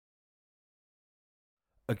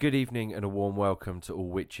A good evening and a warm welcome to all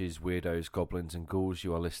witches, weirdos, goblins and ghouls.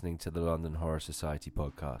 You are listening to the London Horror Society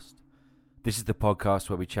podcast. This is the podcast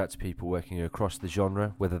where we chat to people working across the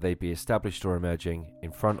genre, whether they be established or emerging,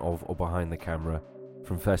 in front of or behind the camera,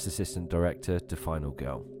 from first assistant director to final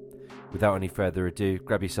girl. Without any further ado,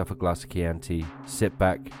 grab yourself a glass of Chianti, sit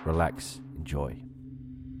back, relax, enjoy.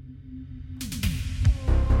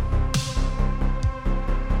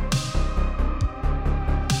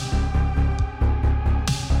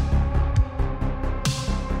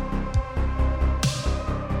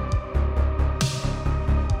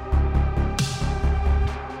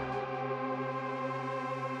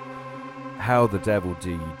 How the devil do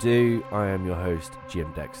you do? I am your host,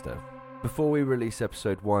 Jim Dexter. Before we release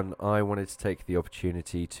episode 1, I wanted to take the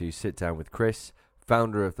opportunity to sit down with Chris,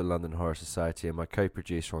 founder of the London Horror Society and my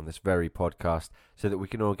co-producer on this very podcast, so that we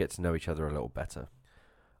can all get to know each other a little better.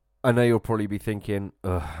 I know you'll probably be thinking,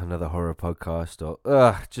 another horror podcast,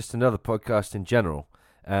 or just another podcast in general,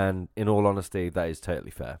 and in all honesty, that is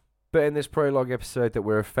totally fair. But in this prologue episode that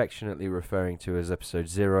we're affectionately referring to as episode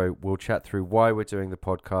 0, we'll chat through why we're doing the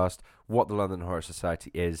podcast, what the London Horror Society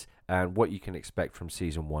is, and what you can expect from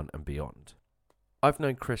season 1 and beyond. I've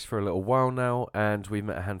known Chris for a little while now, and we've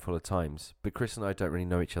met a handful of times, but Chris and I don't really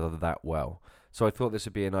know each other that well. So I thought this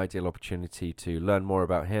would be an ideal opportunity to learn more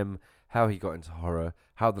about him, how he got into horror,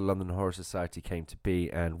 how the London Horror Society came to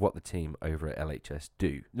be, and what the team over at LHS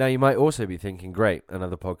do. Now, you might also be thinking, great,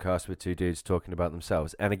 another podcast with two dudes talking about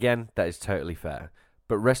themselves. And again, that is totally fair.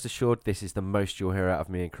 But rest assured, this is the most you'll hear out of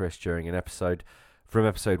me and Chris during an episode. From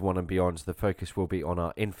episode 1 and beyond, the focus will be on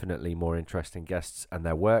our infinitely more interesting guests and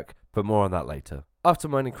their work, but more on that later. After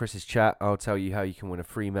mine and Chris's chat, I'll tell you how you can win a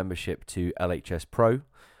free membership to LHS Pro.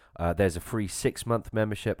 There's a free 6-month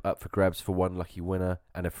membership up for grabs for one lucky winner,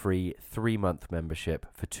 and a free 3-month membership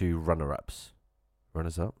for 2 runner-ups.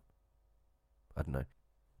 Runners-up? I don't know.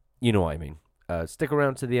 You know what I mean. Stick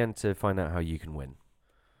around to the end to find out how you can win.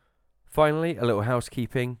 Finally, a little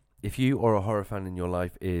housekeeping. If you or a horror fan in your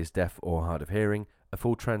life is deaf or hard of hearing, a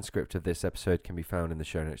full transcript of this episode can be found in the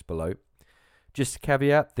show notes below. Just a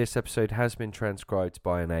caveat, this episode has been transcribed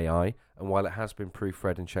by an AI, and while it has been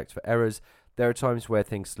proofread and checked for errors, there are times where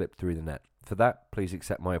things slip through the net. For that, please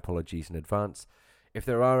accept my apologies in advance. If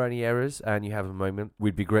there are any errors and you have a moment,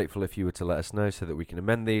 we'd be grateful if you were to let us know so that we can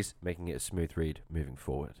amend these, making it a smooth read moving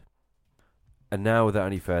forward. And now, without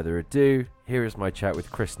any further ado, here is my chat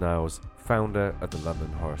with Chris Niles, founder of the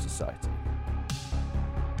London Horror Society.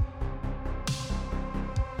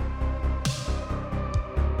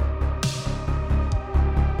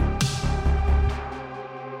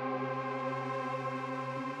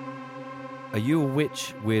 Are you a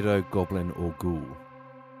witch, weirdo, goblin, or ghoul?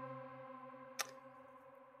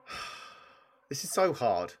 This is so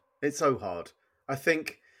hard. It's so hard. I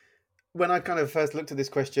think when I kind of first looked at this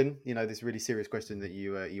question, this really serious question that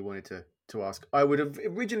you wanted to ask, I would have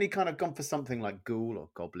originally kind of gone for something like ghoul or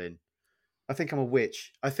goblin. I think I'm a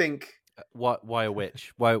witch. I think. Why a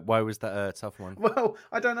witch? Why was that a tough one? Well,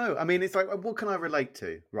 I don't know. I mean, it's like, what can I relate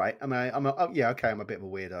to, right? I mean, I'm a bit of a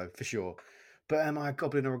weirdo for sure. But am I a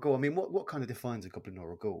goblin or a ghoul? I mean, what kind of defines a goblin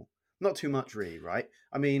or a ghoul? Not too much, really, right?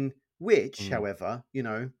 I mean, witch, however,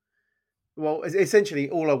 well, essentially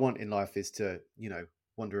all I want in life is to,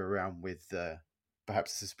 wander around with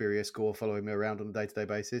perhaps a superior score following me around on a day-to-day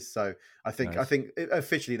basis. So I think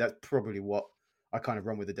officially that's probably what I kind of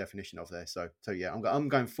run with the definition of there. So yeah, I'm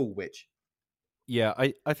going full witch. Yeah,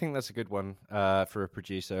 I think that's a good one for a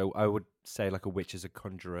producer. I would say like a witch is a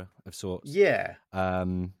conjurer of sorts. Yeah.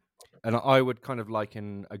 And I would kind of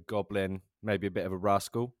liken a goblin, maybe a bit of a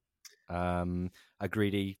rascal, a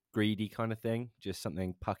greedy kind of thing, just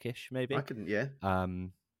something puckish, maybe. I couldn't, yeah.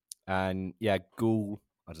 And yeah, ghoul,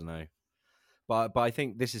 I don't know. But I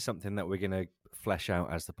think this is something that we're going to flesh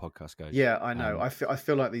out as the podcast goes. Yeah, I know. I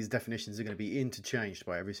feel like these definitions are going to be interchanged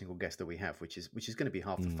by every single guest that we have, which is going to be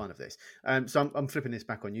half the fun of this. So I'm flipping this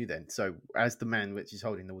back on you then. So as the man which is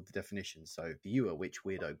holding all the definitions, so are you a witch,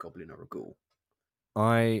 weirdo, goblin, or a ghoul?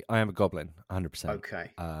 I am a goblin, 100%.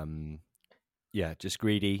 Okay. Yeah, just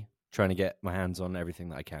greedy, trying to get my hands on everything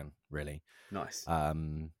that I can, really. Nice. A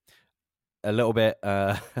little bit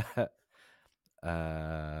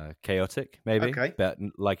chaotic, maybe. Okay. But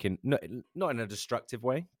like not in a destructive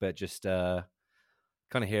way, but just kind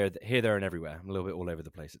of here, there, and everywhere. I'm a little bit all over the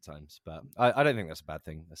place at times, but I don't think that's a bad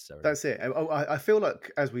thing necessarily. That's it. I feel like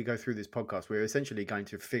as we go through this podcast, we're essentially going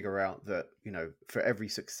to figure out that, for every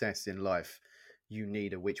success in life, you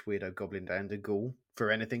need a witch, weirdo, goblin, and a ghoul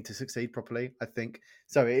for anything to succeed properly, I think.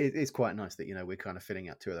 So it's quite nice that, we're kind of filling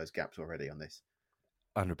out 2 of those gaps already on this.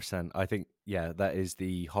 100%. I think, yeah, that is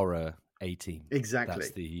the horror A team. That's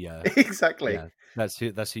Exactly. the Exactly. yeah. That's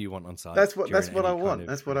who you want on site That's what during that's what I any kind want. of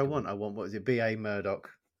That's what I critical. want. I want, what is it? B.A. Murdoch,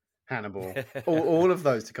 Hannibal, all of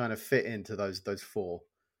those to kind of fit into those four.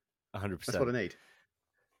 That's what I 100%. need.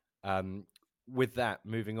 Um, with that,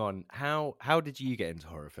 moving on, how did you get into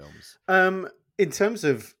horror films? In terms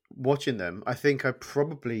of watching them, I think I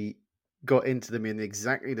probably got into them in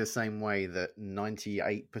exactly the same way that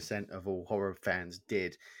 98% of all horror fans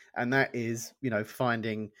did. And that is,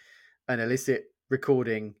 finding an illicit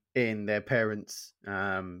recording in their parents'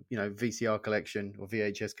 VCR collection or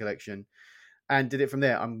VHS collection, and did it from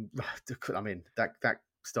there. I mean, that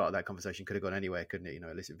start of that conversation could have gone anywhere, couldn't it?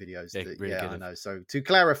 Illicit videos. They really Yeah, could I have. know. So to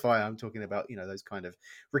clarify, I'm talking about those kind of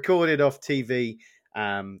recorded off TV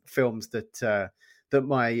films that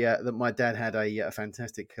my dad had a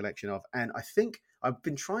fantastic collection of, and I think I've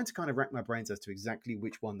been trying to kind of rack my brains as to exactly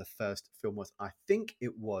which one the first film was. I think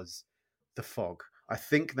it was The Fog. I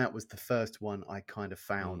think that was the first one I kind of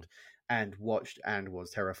Mm, found and watched and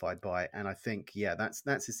was terrified by, and I think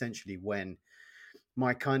that's essentially when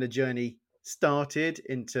my kind of journey started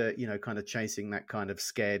into kind of chasing that kind of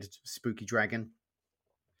scared spooky dragon,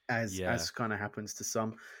 yeah, as kind of happens to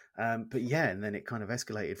some. But yeah, and then it kind of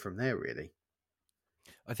escalated from there, really.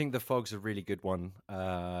 I think The Fog's a really good one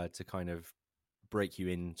to kind of break you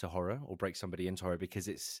into horror or break somebody into horror because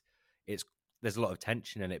it's there's a lot of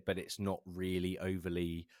tension in it, but it's not really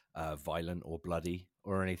overly violent or bloody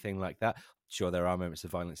or anything like that. Sure, there are moments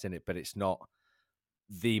of violence in it, but it's not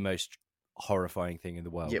the most horrifying thing in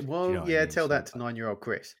the Yeah, world. Do you well, know what I yeah, mean? tell So, that to 9-year-old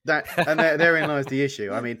Chris. Therein lies the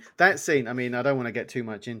issue. I mean, that scene. I mean, I don't want to get too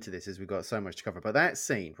much into this as we've got so much to cover, but that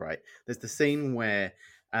scene, right? There's the scene where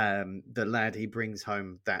the lad, he brings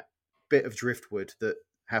home that bit of driftwood that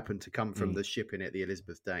happened to come from mm, the ship in it, the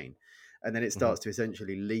Elizabeth Dane, and then it hmm starts to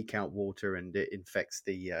essentially leak out water, and it infects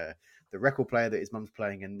the record player that his mum's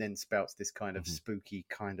playing, and then spouts this kind of hmm spooky,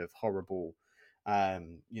 kind of horrible,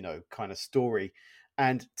 kind of story.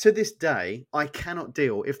 And to this day, I cannot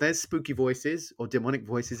deal if there's spooky voices or demonic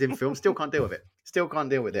voices in film. Still can't deal with it. Still can't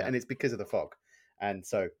deal with it, yeah. and it's because of the fog. And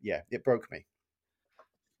so, yeah, it broke me.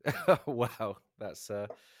 Wow, that's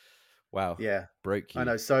wow, Yeah, broke I you.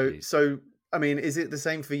 know. So, Jeez. so I mean, is it the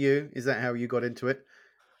same for you? Is that how you got into it?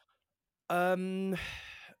 Um,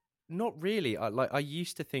 not really. I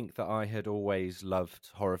used to think that I had always loved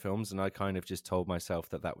horror films, and I kind of just told myself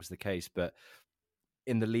that that was the case. But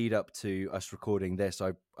in the lead up to us recording this,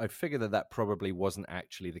 I figured that that probably wasn't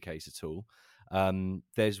actually the case at all.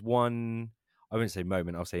 There's one, I wouldn't say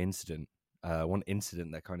moment, I'll say incident. One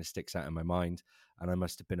incident that kind of sticks out in my mind, and I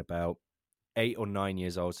must have been about 8 or 9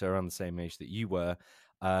 years old, so around the same age that you were.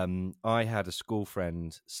 I had a school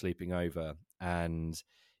friend sleeping over, and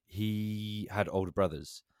he had older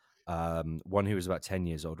brothers. One who was about 10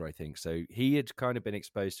 years older, I think. So he had kind of been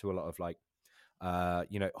exposed to a lot of like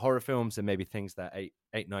horror films and maybe things that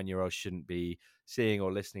 9 year olds shouldn't be seeing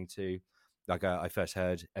or listening to. Like I first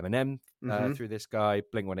heard Eminem Mm-hmm. through this guy,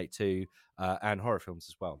 Blink 182, and horror films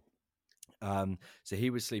as well. So he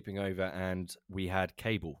was sleeping over, and we had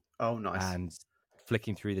cable, Oh, nice. and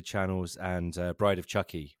flicking through the channels, and Bride of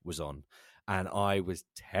Chucky was on, and I was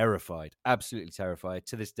terrified, absolutely terrified.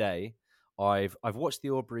 To this day, I've watched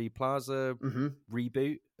the Aubrey Plaza Mm-hmm.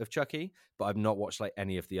 reboot of Chucky, but I've not watched like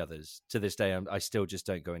any of the others. To this day, I still just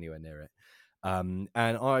don't go anywhere near it. And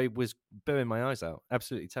I was burning my eyes out,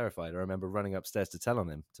 absolutely terrified. I remember running upstairs to tell on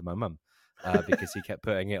him to my mum because he kept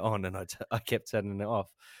putting it on, and I kept turning it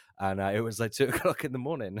off. And it was like 2 o'clock in the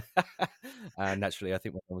morning. And naturally, I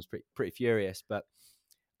think my mum was pretty furious. But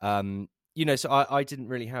so I didn't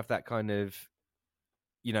really have that kind of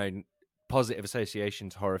you know positive association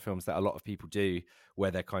to horror films that a lot of people do,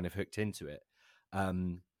 where they're kind of hooked into it.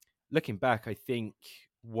 Um, Looking back, I think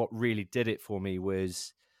what really did it for me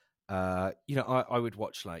was, I would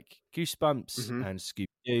watch like Goosebumps Mm-hmm. and Scooby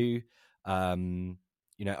Doo,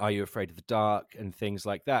 Are You Afraid of the Dark, and things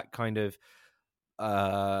like that. Kind of,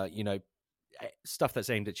 stuff that's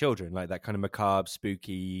aimed at children, like that kind of macabre,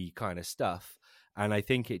 spooky kind of stuff. And I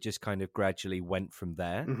think it just kind of gradually went from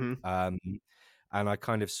there. Mm-hmm. Um, and I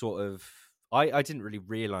kind of sort of, I didn't really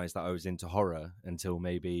realize that I was into horror until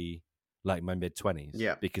maybe like my mid 20s,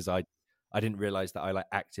 Yeah. because I didn't realize that I like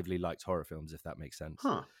actively liked horror films, if that makes sense.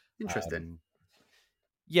 Huh. Interesting. Um,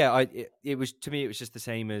 yeah, it was, to me, it was just the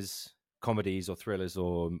same as comedies or thrillers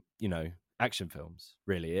or action films.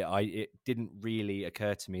 Really, it didn't really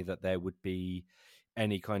occur to me that there would be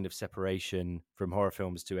any kind of separation from horror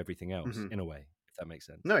films to everything else, Mm-hmm. in a way, if that makes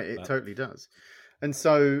sense. No, it But totally does. And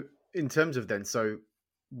so, in terms of then, so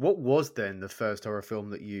what was then the first horror film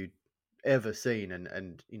that you'd ever seen,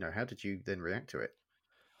 and how did you then react to it?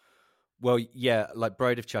 Well, yeah, like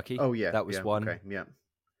Bride of Chucky. Oh yeah, That was yeah, one. okay, yeah.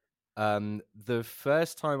 The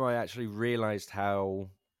first time I actually realized how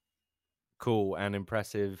cool and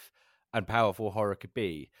impressive and powerful horror could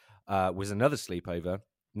be was another sleepover,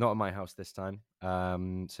 not at my house this time.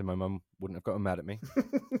 So my mum wouldn't have gotten mad at me.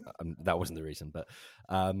 That wasn't the reason, but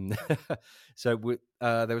so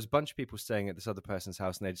there was a bunch of people staying at this other person's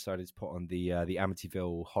house, and they decided to put on the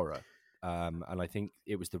Amityville Horror, and I think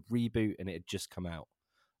it was the reboot, and it had just come out,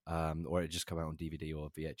 or it had just come out on DVD or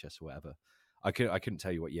VHS or whatever. I couldn't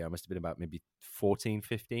tell you what year. I must have been about maybe 14,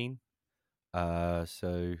 15.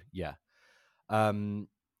 So yeah, um,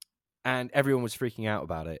 and everyone was freaking out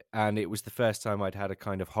about it, and it was the first time I'd had a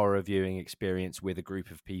kind of horror viewing experience with a group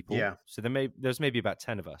of people. Yeah. So there's maybe about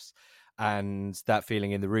 10 of us, and that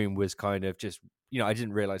feeling in the room was kind of just, I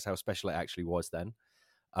didn't realize how special it actually was then.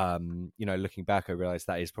 Looking back, I realized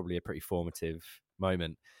that is probably a pretty formative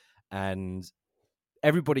moment, and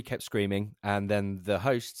everybody kept screaming, and then the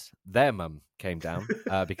hosts, their mum came down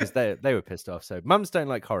because they were pissed off. So mums don't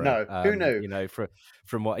like horror. No, who knew?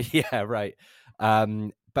 From what, yeah, right.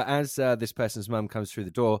 But as this person's mum comes through the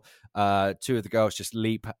door, two of the girls just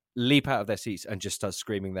leap out of their seats and just start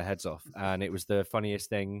screaming their heads off, and it was the funniest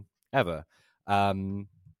thing ever. And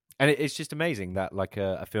it's just amazing that like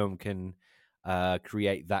a film can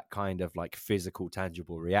create that kind of like physical,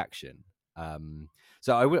 tangible reaction.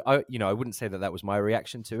 So I wouldn't say that was my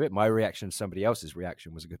reaction to it. My reaction to somebody else's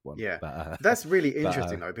reaction was a good one. Yeah, but, that's really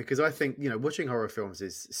interesting though, because I think watching horror films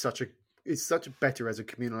is such better as a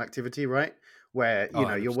communal activity, right? Where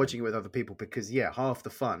you're 100%. watching it with other people, because half the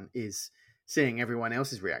fun is seeing everyone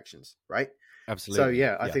else's reactions, right? Absolutely.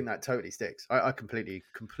 So I think that totally sticks. I completely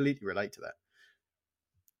relate to that.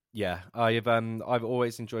 Yeah, I've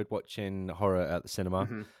always enjoyed watching horror at the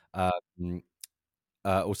cinema. Mm-hmm.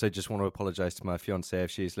 Also, just want to apologize to my fiance if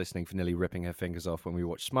she's listening for nearly ripping her fingers off when we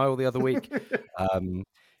watched Smile the other week.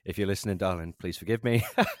 If you're listening, darling, please forgive me.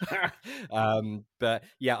 But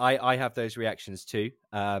yeah, I have those reactions too.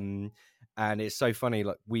 And it's so funny.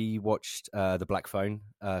 Like we watched The Black Phone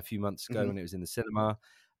a few months ago when it was in the cinema,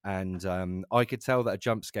 and I could tell that a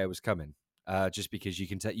jump scare was coming. Just because you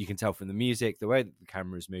can tell from the music, the way that the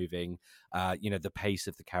camera is moving, the pace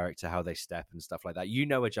of the character, how they step and stuff like that.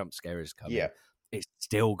 A jump scare is coming. Yeah. It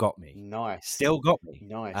still got me. Nice. Still got me.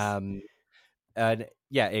 Nice. And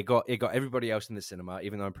yeah, it got everybody else in the cinema,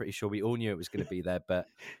 even though I'm pretty sure we all knew it was going to be there. But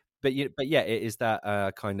yeah, it is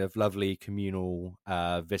that kind of lovely communal,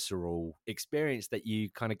 visceral experience that you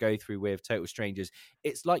kind of go through with total strangers.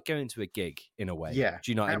 It's like going to a gig in a way. Yeah.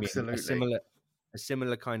 Do you know what absolutely. I mean? A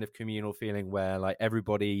similar kind of communal feeling where like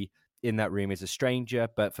everybody in that room is a stranger,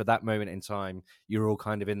 but for that moment in time, you're all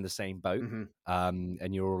kind of in the same boat,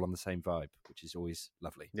 and you're all on the same vibe, which is always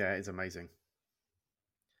lovely. Yeah, it's amazing.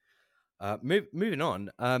 Moving on,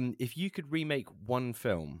 if you could remake one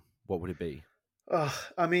film, what would it be?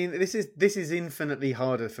 I mean, this is infinitely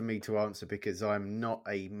harder for me to answer because I'm not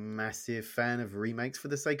a massive fan of remakes for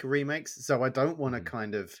the sake of remakes. So I don't want to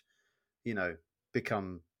kind of,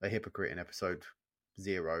 become a hypocrite in episode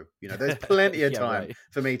 0. There's plenty of time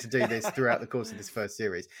for me to do this throughout the course of this first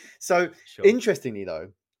series. So Interestingly, though,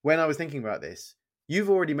 when I was thinking about this, you've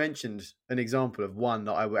already mentioned an example of one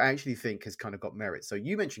that I would actually think has kind of got merit. So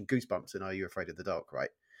you mentioned Goosebumps and Are You Afraid of the Dark, right?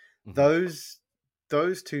 Those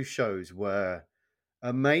two shows were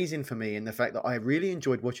amazing for me in the fact that I really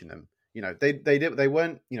enjoyed watching them. They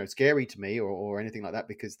weren't scary to me or anything like that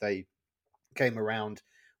because they came around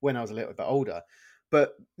when I was a little bit older.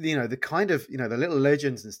 But the kind of the little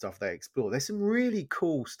legends and stuff they explore, there's some really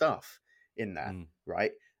cool stuff in that,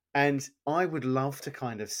 right? And I would love to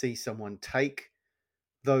kind of see someone take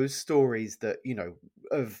those stories that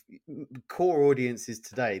of core audiences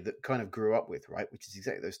today that kind of grew up with, right, which is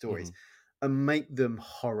exactly those stories, and make them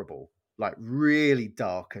horrible, like really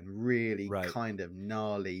dark and really kind of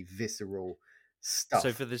gnarly, visceral stuff.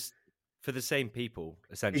 So for the same people,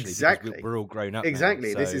 essentially, exactly, because we're all grown up. Exactly.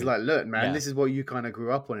 Now, so, this is like, look, man, this is what you kind of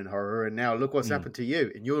grew up on in horror, and now look what's happened to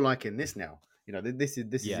you, and you're liking this now. This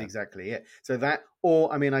is exactly it. So that,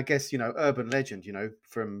 or I mean, I guess urban legend,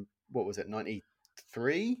 from what was it,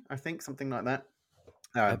 93, I think, something like that.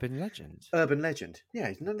 Urban Legend. Yeah,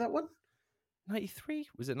 isn't that that one? 93?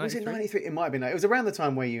 Was it 93? Was it 93? It might have been. It was around the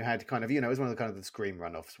time where you had kind of, it was one of the kind of the Scream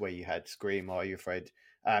runoffs where you had Scream, Are You Afraid?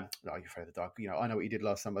 Are You Afraid of the Dark? I Know What You Did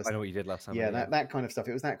Last Summer. I Know What You Did Last Summer. Yeah, that kind of stuff.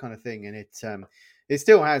 It was that kind of thing, and it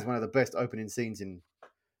still has one of the best opening scenes in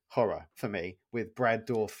horror for me, with Brad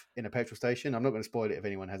Dourif in a petrol station. I'm not going to spoil it if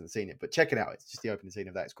anyone hasn't seen it, but check it out. It's just the opening scene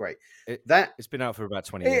of that. It's great. It's been out for about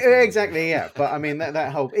 20 years. Exactly, yeah. But I mean,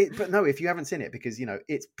 that whole... but no, if you haven't seen it, because,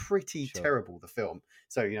 it's pretty terrible, the film.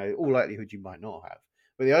 So, all likelihood you might not have.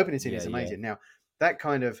 but the opening scene Yeah, is yeah. amazing. Now, that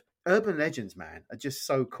kind of urban legends, man, are just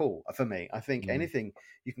so cool for me. I think Mm. anything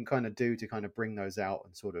you can kind of do to kind of bring those out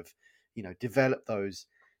and sort of, develop those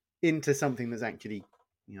into something that's actually,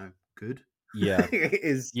 good Yeah.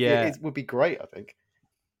 is Yeah. it would be great, I think.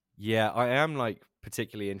 Yeah, I am like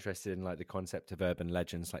particularly interested in like the concept of urban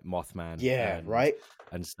legends like Mothman Yeah, right.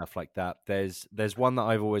 and stuff like that. There's one that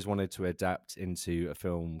I've always wanted to adapt into a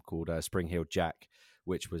film called Spring Heeled Jack,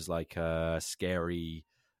 which was like a scary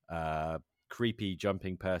uh creepy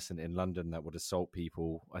jumping person in London that would assault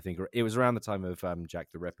people. I think it was around the time of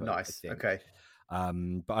Jack the Ripper, I Nice. think. Okay.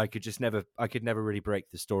 But I could never really break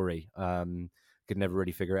the story. Could never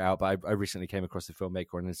really figure it out. But I recently came across a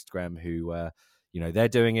filmmaker on Instagram who, they're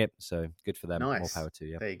doing it. So good for them. More Nice. power to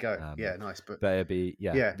you. There you go. Yeah, nice. But But it'd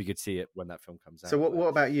yeah. be good to see it when that film comes So out. what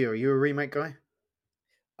about you? Are you a remake guy?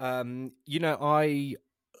 I'm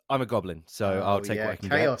a goblin, so I'll Oh take what yeah, I can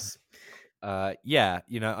get. chaos. Yeah,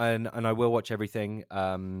 and I will watch everything.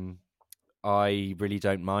 I really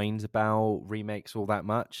don't mind about remakes all that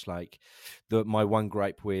much. Like my one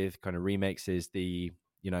gripe with kind of remakes is the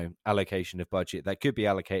allocation of budget that could be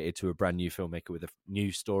allocated to a brand new filmmaker with a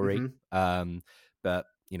new story. Hmm. But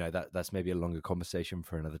that's maybe a longer conversation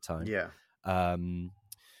for another time. Yeah, Um,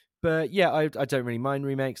 but yeah, I don't really mind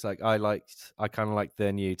remakes. Like I kind of like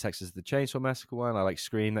the new Texas the Chainsaw Massacre one. I like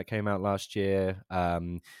Scream that came out last year.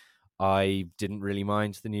 I didn't really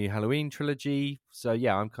mind the new Halloween trilogy. So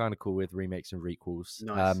yeah, I'm kind of cool with remakes and requels.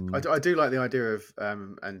 nice. I do like the idea of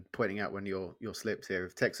and pointing out when your slips here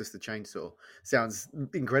of Texas the Chainsaw sounds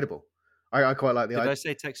incredible. I quite like the Did I idea.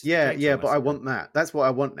 say Texas the Yeah, Chainsaw yeah, but I Massacre? want that. That's what I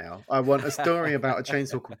want now. I want a story about a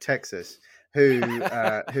chainsaw called Texas who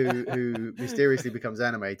mysteriously becomes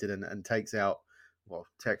animated and takes out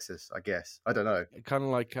Texas, I guess. I don't know. Kind of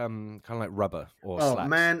like Rubber or Oh Slaps.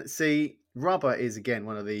 man, see, Rubber is again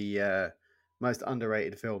one of the most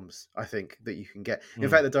underrated films I think that you can get. In Mm,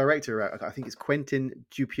 fact, the director, I think it's Quentin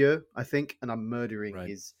Dupieux, I think, and I'm murdering right.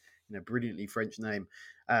 his brilliantly French name.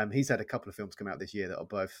 He's had a couple of films come out this year that are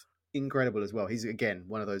both incredible as well. He's again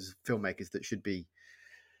one of those filmmakers that should be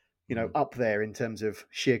Mm. up there in terms of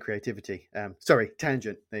sheer creativity. Sorry,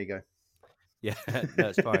 tangent. There you Yeah,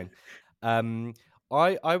 that's go. fine. Um,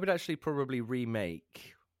 I would actually probably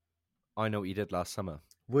remake I Know What You Did Last Summer.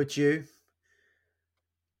 Would you?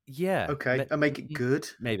 Yeah, Okay, and make it good,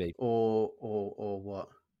 maybe. or what?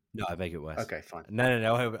 No, I make it worse. Okay, fine. No.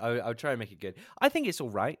 I'll try and make it good. I think it's all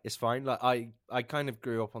right. It's fine. Like I kind of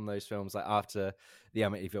grew up on those films. Like after the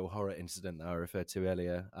Amityville horror incident that I referred to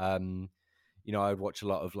earlier. I would watch a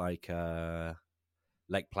lot of like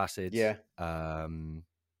Lake Placid, Yeah.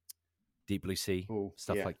 Deep Blue Sea, Oh,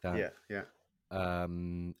 stuff yeah, like that. yeah, yeah.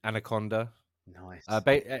 Anaconda, Nice.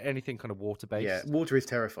 anything kind of water Yeah, based. water is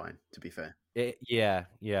terrifying. To be fair.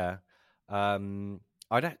 Yeah. Um,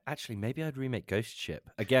 actually maybe I'd remake Ghost Ship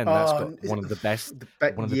again. That's got Oh, is it, one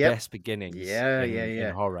of the yep. best beginnings Yeah, yeah, in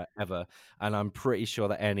yeah, horror ever, and I'm pretty sure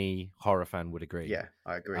that any horror fan would agree. yeah.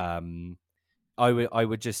 I agree. I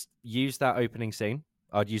would just use that opening scene.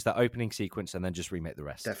 I'd use that opening sequence and then just remake the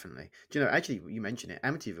rest. Definitely. Do you know? Actually, you mentioned it.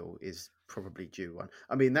 Amityville is probably due one.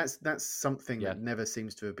 I mean, that's something Yeah. that never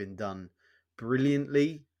seems to have been done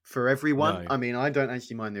brilliantly for everyone. No. I mean, I don't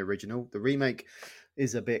actually mind the original. The remake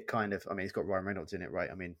is a bit kind of. I mean, it's got Ryan Reynolds in it,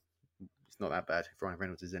 right? I mean, it's not that bad if Ryan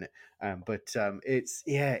Reynolds is in it. But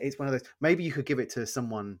it's one of those. Maybe you could give it to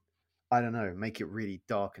someone. I don't know. Make it really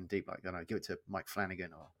dark and deep. Like I don't know. Give it to Mike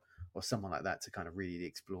Flanagan or someone like that to kind of really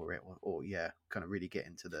explore it, or kind of really get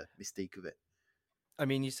into the mystique of it. I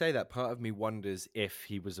mean, you say that, part of me wonders if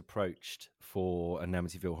he was approached for an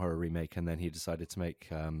Amityville horror remake and then he decided to make,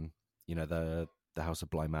 the House of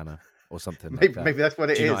Bly Manor or something like that. Maybe that's what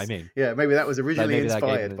it Do you know what I is. mean? Yeah, maybe that was originally maybe that gave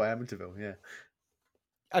inspired him. by Amityville. Yeah,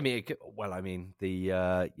 I mean,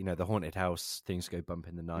 the haunted house, things go bump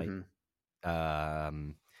in the night.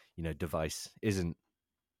 Device isn't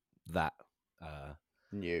that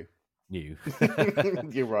new. new.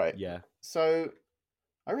 You're right. Yeah. So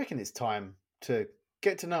I reckon it's time to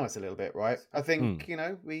get to know us a little bit, right? I think we're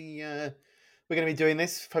going to be doing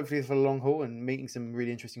this hopefully for the long haul and meeting some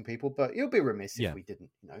really interesting people. But it would be remiss if we didn't,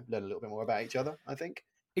 learn a little bit more about each other. I think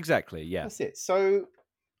exactly. Yeah, that's it. So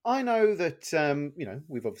I know that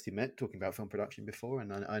we've obviously met talking about film production before,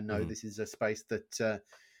 and I know this is a space that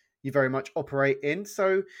you very much operate in.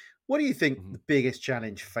 So, what do you think the biggest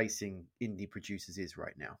challenge facing indie producers is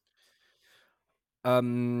right now?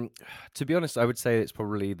 To be honest, I would say it's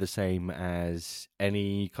probably the same as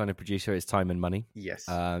any kind of producer. It's time and money. Yes.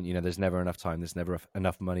 There's never enough time. There's never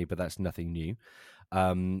enough money, but that's nothing new.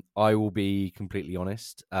 I will be completely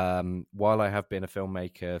honest. While I have been a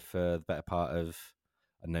filmmaker for the better part of,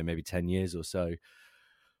 I don't know, maybe 10 years or so,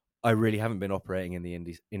 I really haven't been operating in the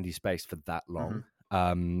indie space for that Hmm. long.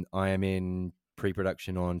 I am in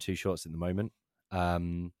pre-production on 2 shorts at the moment.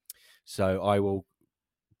 So I will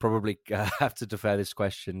probably have to defer this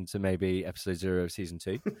question to maybe episode 0 of season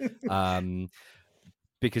 2. Um,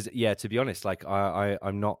 because yeah, to be honest, like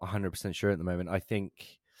I'm not 100% sure at the moment. I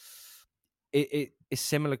think it's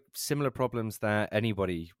similar problems that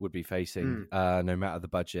anybody would be facing, Mm, no matter the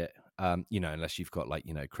budget. Unless you've got like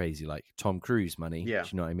crazy like Tom Cruise money. yeah. Do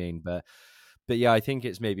you know what I mean? But yeah, I think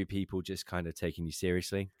it's maybe people just kind of taking you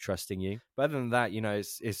seriously, trusting you. But other than that,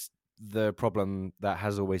 it's the problem that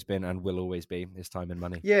has always been and will always be is time and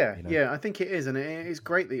money. Yeah, You know. yeah, I think it is, and it's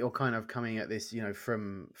great that you're kind of coming at this,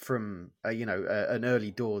 from an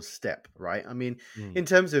early doors step, right? I mean, Mm, in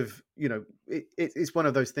terms of it's one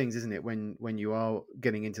of those things, isn't it? When you are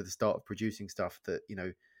getting into the start of producing stuff, that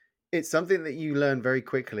it's something that you learn very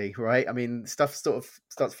quickly, right? I mean, stuff sort of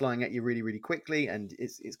starts flying at you really, really quickly, and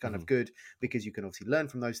it's kind mhm, of good because you can obviously learn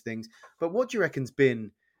from those things. But what do you reckon's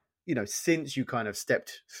been, since you kind of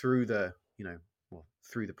stepped through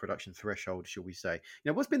through the production threshold, shall we say?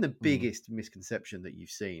 What's been the mm. biggest misconception that you've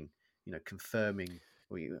seen, confirming,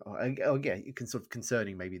 or yeah, you can sort of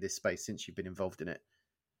concerning maybe this space since you've been involved in it?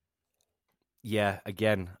 Yeah,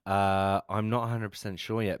 again, I'm not 100%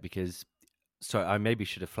 sure yet because sorry, I maybe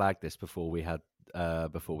should have flagged this before we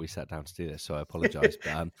sat down to do this, so I apologize.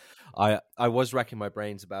 But I was racking my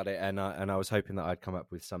brains about it, and I was hoping that I'd come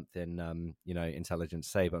up with something intelligent to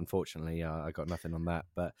say, but unfortunately, I got nothing on that.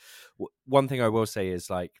 But one thing I will say is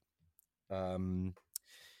like, um,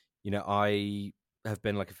 I have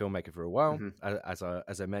been like a filmmaker for a while, Hmm. as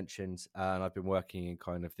I mentioned, and I've been working in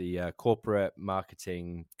kind of the corporate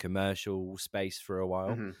marketing commercial space for a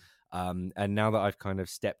while. Hmm. And now that I've kind of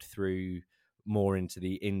stepped through more into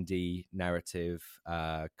the indie narrative,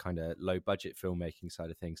 kind of low budget filmmaking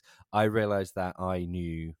side of things, I realized that I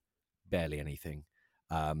knew barely anything.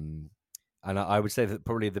 Um, and I would say that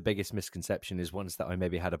probably the biggest misconception is ones that I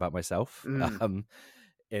maybe had about myself. Mm.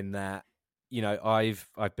 In that,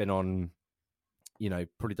 I've been on,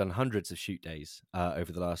 probably done hundreds of shoot days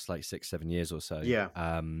over the last like 6-7 years or so. Yeah.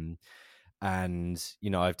 And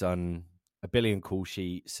I've done a billion call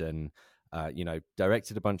sheets and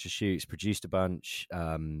directed a bunch of shoots, produced a bunch,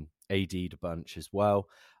 AD'd a bunch as well.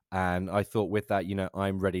 And I thought with that,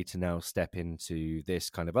 I'm ready to now step into this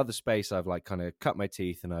kind of other space. I've like kind of cut my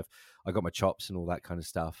teeth and I got my chops and all that kind of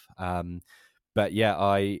stuff. But yeah,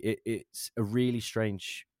 it's a really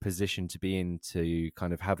strange position to be in, to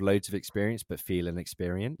kind of have loads of experience but feel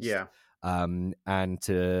inexperienced, Yeah. and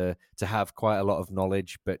to have quite a lot of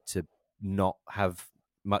knowledge but to not have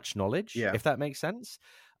much knowledge, Yeah. if that makes sense.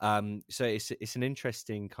 So it's an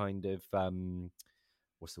interesting kind of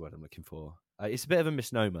what's the word I'm looking for? It's a bit of a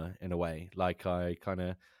misnomer in a way. Like I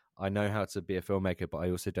know how to be a filmmaker, but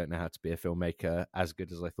I also don't know how to be a filmmaker as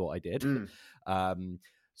good as I thought I did. Mm. um,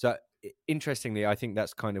 so interestingly, I think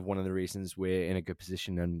that's kind of one of the reasons we're in a good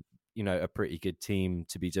position and a pretty good team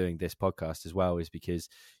to be doing this podcast as well, is because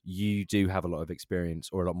you do have a lot of experience,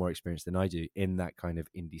 or a lot more experience than I do, in that kind of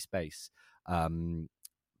indie space. Um,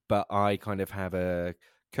 but I kind of have a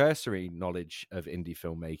cursory knowledge of indie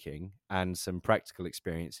filmmaking and some practical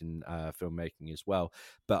experience in filmmaking as well.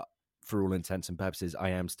 But for all intents and purposes, I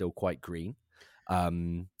am still quite green.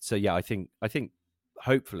 So yeah, I think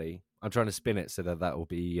hopefully I'm trying to spin it so that will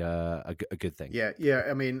be a good thing. Yeah, yeah.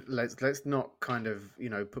 I mean, let's not kind of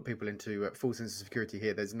put people into false sense of security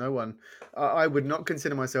here. There's no one. I would not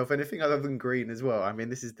consider myself anything other than green as well. I mean,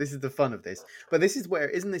 this is the fun of this. But this is where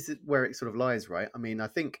isn't this where it sort of lies, right? I mean, I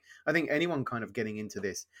think anyone kind of getting into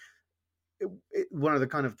this, one of the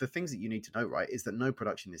kind of the things that you need to know, right, is that no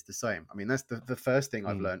production is the same. I mean, that's the first thing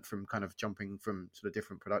I've Mm, learned from kind of jumping from sort of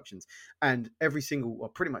different productions. And every single, or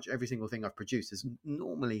pretty much every single thing I've produced has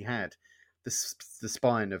normally had the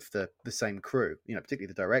spine of the same crew, particularly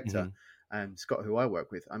the director mhm, and Scott, who I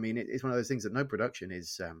work with. I mean, it's one of those things that no production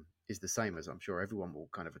is the same, as I'm sure everyone will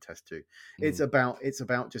kind of attest to. mm. It's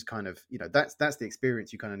about just kind of that's the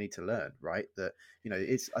experience you kind of need to learn, right? That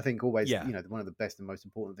it's, I think, always Yeah. one of the best and most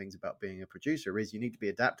important things about being a producer is you need to be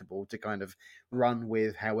adaptable to kind of run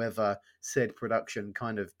with however said production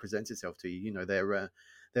kind of presents itself to you.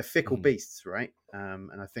 They're fickle Mhm. beasts, right?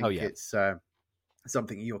 And I Oh think yeah. it's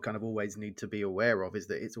something you kind of always need to be aware of, is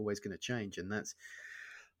that it's always going to change. And that's,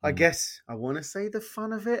 I Mm. guess, I want to say the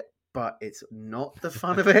fun of it, but it's not the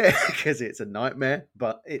fun of it because it's a nightmare.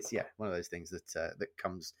 But it's, yeah, one of those things that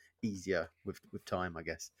comes easier with time, I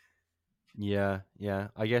guess. Yeah, yeah.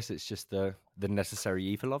 I guess it's just the necessary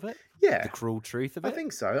evil of it, the Yeah, cruel truth of I it.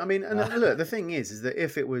 think so. I mean, and Uh, look, the thing is that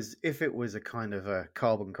if it was a kind of a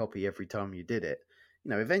carbon copy every time you did it,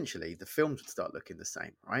 eventually the films would start looking the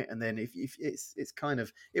same, right? And then if it's kind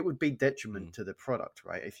of, it would be detriment Mm, to the product,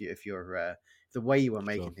 right? If you're if the way you were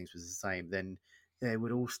making sure. things was the same, then they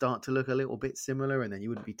would all start to look a little bit similar, and then you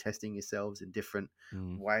wouldn't be testing yourselves in different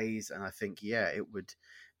Mm, ways. And I think, yeah, it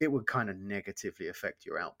would kind of negatively affect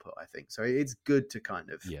your output, I think. So it's good to kind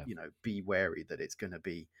of, yeah. be wary that it's going to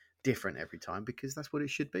be different every time, because that's what it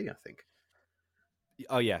should be, I think.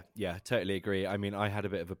 Oh yeah, yeah, totally agree. I mean, I had a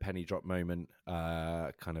bit of a penny drop moment,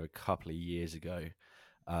 kind of a couple of years ago,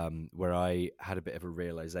 where I had a bit of a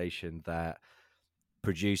realization that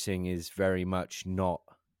producing is very much not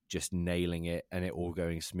just nailing it and it all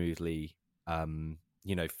going smoothly.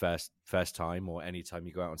 First time or anytime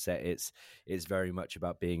you go out on set, it's very much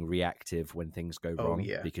about being reactive when things go Oh wrong,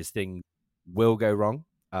 yeah. because things will go wrong.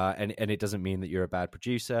 And it doesn't mean that you're a bad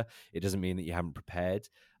producer. It doesn't mean that you haven't prepared.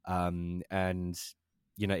 And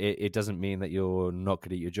it doesn't mean that you're not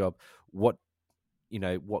good at your job. What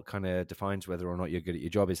kind of defines whether or not you're good at your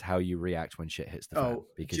job is how you react when shit hits the fan, Oh,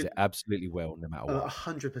 because it absolutely will, no matter what.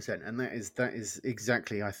 100%, and that is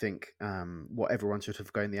exactly, I think, what everyone should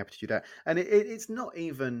have going the aptitude at. And it's not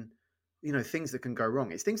even, things that can go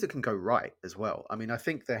wrong. It's things that can go right as well. I mean, I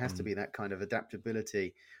think there has to Mm, be that kind of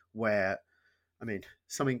adaptability where, I mean,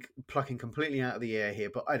 something plucking completely out of the air here,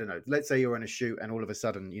 but I don't know. Let's say you're on a shoot and all of a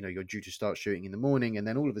sudden, you're due to start shooting in the morning, and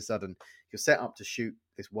then all of a sudden you're set up to shoot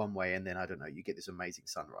this one way, and then I don't know, you get this amazing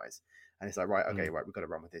sunrise, and it's like, right, okay, mm, right, we've got to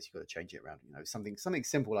run with this. You've got to change it around. Something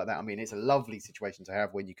simple like that. I mean, it's a lovely situation to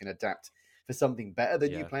have when you can adapt for something better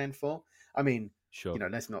than you yeah, planned for. I mean, sure.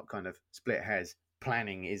 let's not kind of split hairs.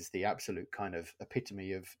 Planning is the absolute kind of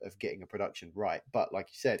epitome of getting a production right. But like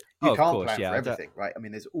you said, you Oh, of can't course, plan for yeah. everything, right? I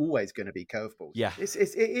mean, there's always going to be curveballs. Yeah. It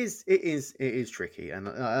is tricky, and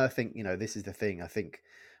I think, this is the thing. I think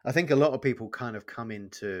a lot of people kind of come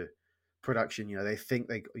into production. They think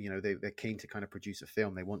they're keen to kind of produce a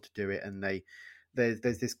film. They want to do it, and there's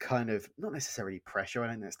this kind of, not necessarily pressure. I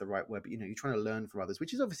don't think that's the right word, but you're trying to learn from others,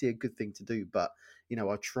 which is obviously a good thing to do. But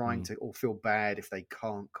are trying Mm, to, or feel bad if they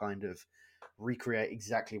can't kind of recreate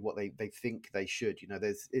exactly what they think they should.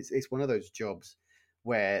 It's one of those jobs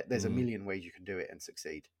where there's a mm, million ways you can do it and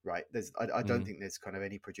succeed, right? I don't mm, think there's kind of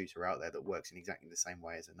any producer out there that works in exactly the same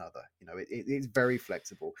way as another. It's very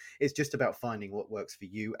flexible. It's just about finding what works for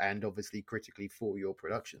you, and obviously critically for your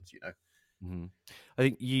productions. mm. I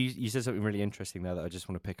think you said something really interesting there that I just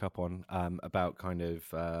want to pick up on, about kind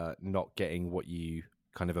of not getting what you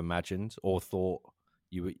kind of imagined or thought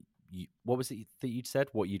you were. What was it that you'd said?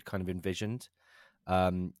 What you'd kind of envisioned?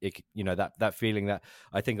 That feeling that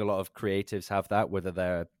I think a lot of creatives have, that whether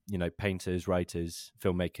they're painters, writers,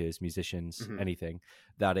 filmmakers, musicians, Hmm. anything,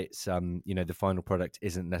 that it's the final product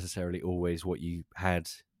isn't necessarily always what you had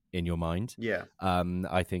in your mind. Yeah.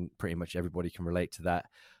 I think pretty much everybody can relate to that.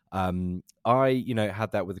 I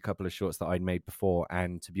had that with a couple of shorts that I'd made before,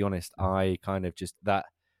 and to be honest, I kind of just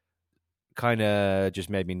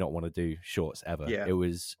made me not want to do shorts ever. Yeah. It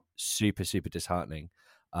was super super disheartening.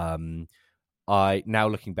 I now,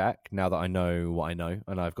 looking back, now that I know what I know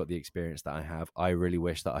and I've got the experience that I have, I really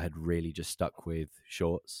wish that I had really just stuck with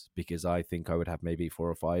shorts, because I think I would have maybe 4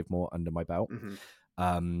 or 5 more under my belt. Hmm.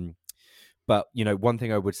 Um, but one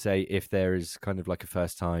thing I would say, if there is kind of like a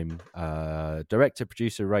first time director,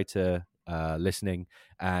 producer, writer listening,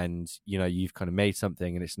 and you've kind of made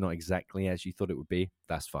something and it's not exactly as you thought it would be,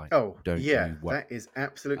 that's fine. Oh Don't yeah, you worry. that is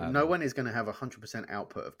absolutely, no Um, one is going to have 100%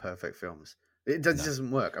 output of perfect films. It no.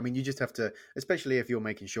 doesn't work. I mean, you just have to, especially if you're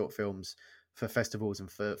making short films for festivals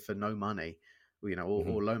and for no money, Mhm.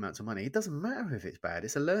 or low amounts of money. It doesn't matter if it's bad.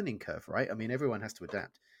 It's a learning curve, right? I mean, everyone has to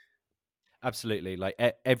adapt. Absolutely. Like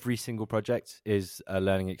every single project is a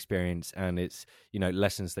learning experience, and it's,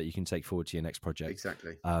 lessons that you can take forward to your next project.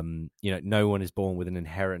 Exactly. No one is born with an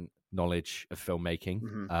inherent knowledge of filmmaking.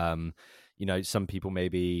 Hmm. Some people may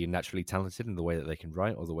be naturally talented in the way that they can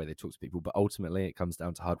write or the way they talk to people, but ultimately it comes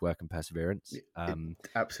down to hard work and perseverance. It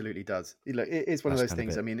absolutely does. Look, it's one of That's those kind of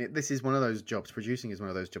things. I it. mean, this is one of those jobs. Producing is one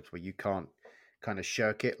of those jobs where you can't kind of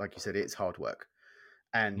shirk it. Like you said, it's hard work.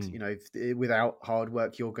 And Mm, without hard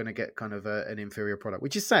work, you're going to get kind of an inferior product,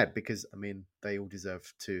 which is sad, because I mean, they all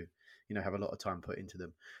deserve to have a lot of time put into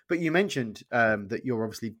them. But you mentioned sure. that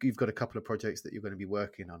you've got a couple of projects that you're going to be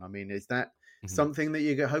working on. I mean, is that Mhm. something that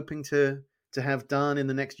you're hoping to have done in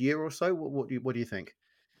the next year or so? What do you think?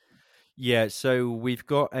 Yeah, so we've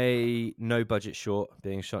got a no budget short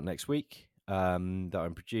being shot next week, that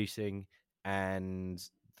I'm producing, and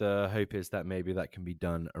the hope is that maybe that can be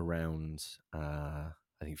done around I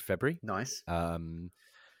think February, Nice. um,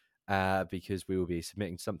 because we will be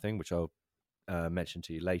submitting something which I'll mention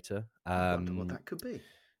to you later. I wonder what that could be.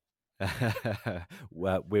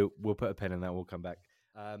 Well, we'll put a pin in that. We'll come back.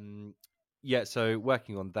 Um, yeah, so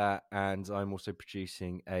working on that, and I'm also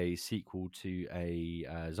producing a sequel to a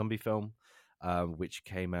zombie film, which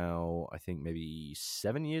came out I think maybe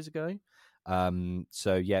 7 years ago.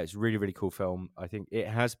 So yeah, it's a really really cool film. I think it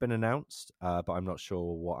has been announced, but I'm not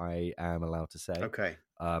sure what I am allowed to say. Okay.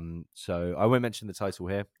 So I won't mention the title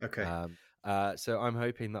here. Okay. So I'm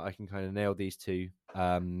hoping that I can kind of nail these two.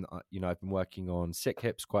 I've been working on Sick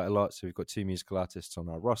Hips quite a lot, so we've got two musical artists on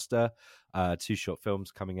our roster, two short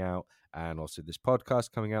films coming out, and also this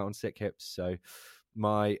podcast coming out on Sick Hips. So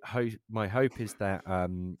my hope is that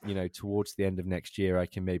towards the end of next year, I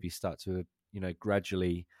can maybe start to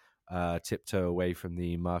gradually tiptoe away from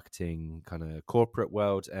the marketing kind of corporate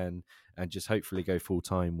world and just hopefully go full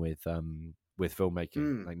time with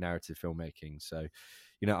filmmaking, like narrative filmmaking. So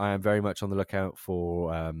I am very much on the lookout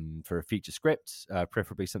for a feature script,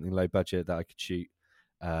 preferably something low budget that I could shoot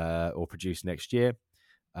or produce next year.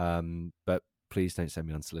 But please don't send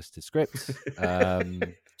me unsolicited scripts.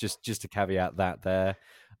 Just to caveat that there.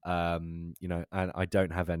 And I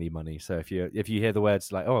don't have any money. So if you hear the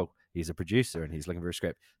words like, "Oh, he's a producer and he's looking for a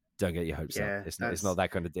script," don't get your hopes up. Yeah, It's not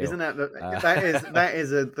that kind of deal. isn't that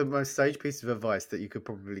the most sage piece of advice that you could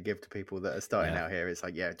probably give to people that are starting out here? It's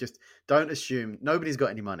like, yeah, just don't assume nobody's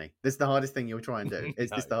got any money. This is the hardest thing you'll try and do.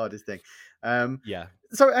 It's just the hardest thing. Yeah.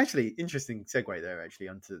 So actually, interesting segue there actually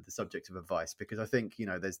onto the subject of advice, because I think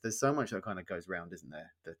there's so much that kind of goes around, isn't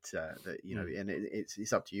there? That and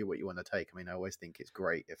it's up to you what you want to take. I mean, I always think it's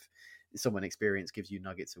great if someone experienced gives you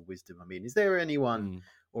nuggets of wisdom. I mean, is there anyone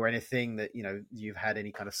or anything that you've had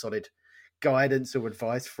any kind of solid guidance or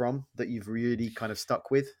advice from that you've really kind of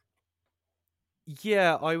stuck with?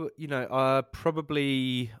 Yeah,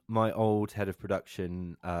 probably my old head of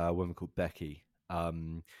production, a woman called Becky.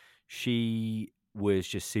 She was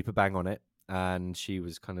just super bang on it, and she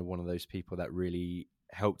was kind of one of those people that really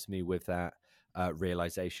helped me with that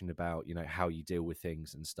realization about how you deal with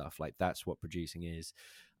things and stuff. Like that's what producing is.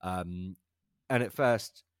 And at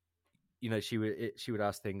first, she would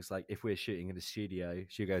ask things like, if we're shooting in a studio,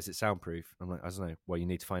 she goes, "It's soundproof." I'm like, "I don't know." "Well, you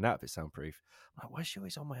need to find out if it's soundproof." I'm like, "Why is she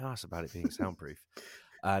always on my ass about it being soundproof?"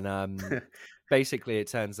 And basically, it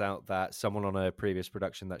turns out that someone on a previous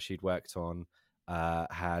production that she'd worked on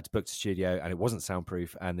had booked a studio and it wasn't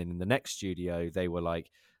soundproof. And then in the next studio, they were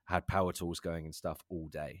had power tools going and stuff all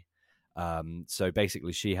day. So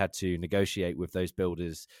basically, she had to negotiate with those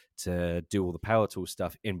builders to do all the power tool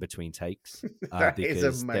stuff in between takes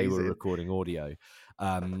because they were recording audio.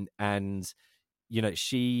 And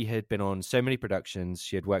she had been on so many productions,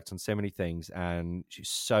 she had worked on so many things, and she's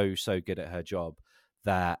so good at her job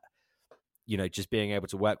that just being able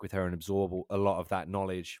to work with her and absorb a lot of that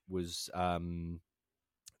knowledge was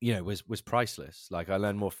was priceless. Like I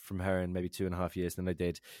learned more from her in maybe 2.5 years than I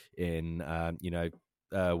did in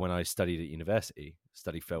when I studied at university,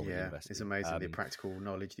 studied film at university. It's amazing the practical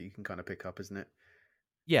knowledge that you can kind of pick up, isn't it?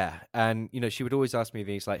 Yeah, and she would always ask me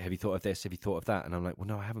things like, "Have you thought of this? Have you thought of that?" And I'm like, "Well,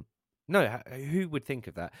 no, I haven't." No, who would think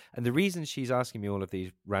of that? And the reason she's asking me all of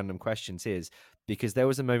these random questions is because there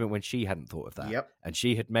was a moment when she hadn't thought of that, and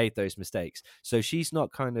she had made those mistakes. So she's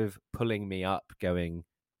not kind of pulling me up, going,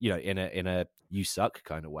 in a "you suck"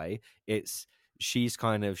 kind of way. She's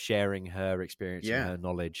kind of sharing her experience and her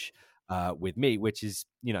knowledge with me, which is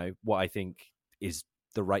what I think is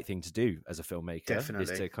the right thing to do as a filmmaker.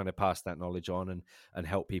 Is to kind of pass that knowledge on and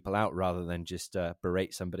help people out rather than just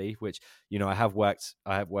berate somebody, which I have worked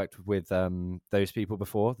with those people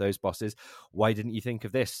before, those bosses. Why didn't you think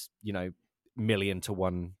of this 1,000,000 to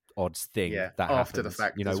 1 odds thing that after happens? the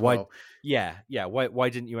fact why well. Why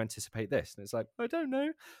didn't you anticipate this? And it's like, I don't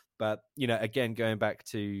know. But again, going back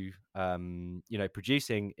to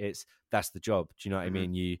producing, that's the job. Do you know what I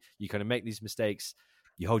mean? You kind of make these mistakes,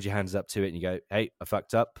 you hold your hands up to it, and you go, "Hey, I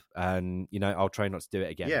fucked up, and I'll try not to do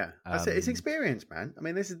it again." Yeah, that's it. It's experience, man. I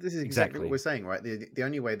mean, this is exactly what we're saying, right? The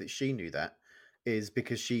only way that she knew that is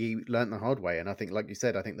because she learned the hard way. And I think, like you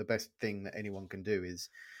said, I think the best thing that anyone can do is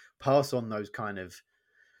pass on those kind of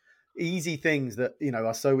easy things that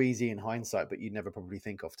are so easy in hindsight, but you never probably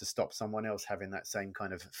think of, to stop someone else having that same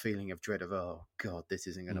kind of feeling of dread of, "Oh God, this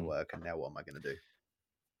isn't going to work, and now what am I going to do?"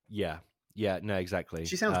 Yeah, no, exactly.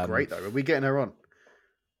 She sounds great, though. Are we getting her on?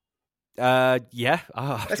 Yeah.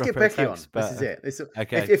 Let's get Becky on. But, this is it.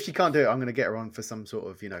 Okay. If she can't do it, I'm going to get her on for some sort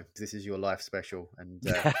of "This Is Your Life" special, and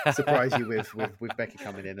surprise you with Becky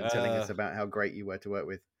coming in and telling us about how great you were to work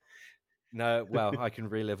with. No, well, I can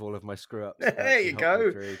relive all of my screw ups. There you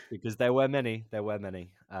go. Because there were many. But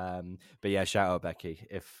yeah, shout out Becky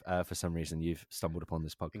if for some reason you've stumbled upon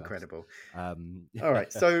this podcast. Incredible. All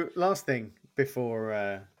right. So last thing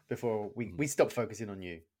before before Mm, we stop focusing on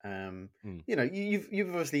you. mm, You know, you've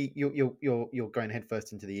obviously you're going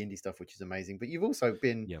headfirst into the indie stuff, which is amazing. But you've also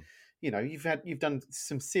been, yeah. you know, you've done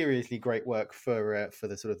some seriously great work for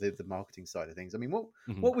the sort of the marketing side of things. I mean,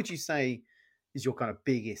 Hmm. what would you say is your kind of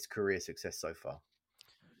biggest career success so far?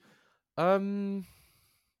 Um,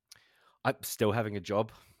 I'm still having a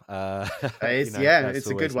job. It's yeah, That's it's a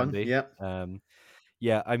good always one. handy. Yeah.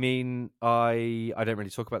 Yeah, I mean, I don't really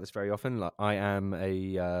talk about this very often. Like, I am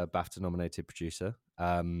a BAFTA nominated producer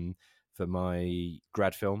for my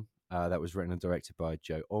grad film that was written and directed by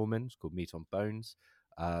Joe Allman. It's called Meat on Bones.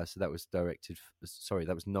 So that was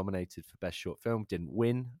that was nominated for best short film. Didn't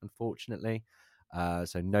win, unfortunately.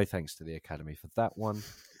 So no thanks to the Academy for that one.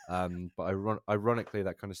 But ironically,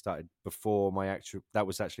 that kind of started before my actual. That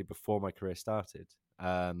was actually before my career started.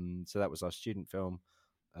 So that was our student film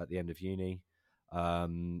at the end of uni.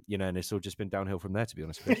 And it's all just been downhill from there, to be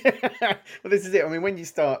honest, Chris. Well, this is it. I mean, when you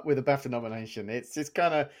start with a BAFTA nomination, it's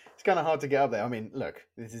kind of hard to get up there. I mean, look,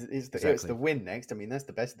 this is it's the Exactly. win next. I mean, that's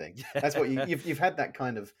the best thing. That's what Yeah. you've had that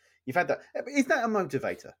kind of you've had that. Is that a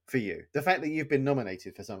motivator for you? The fact that you've been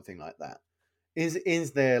nominated for something like that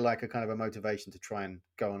is there like a kind of a motivation to try and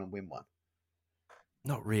go on and win one?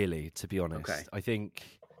 Not really, to be Okay. honest. I think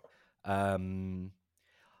um,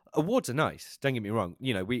 awards are nice. Don't get me wrong.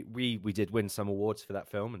 We did win some awards for that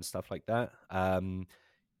film and stuff like that.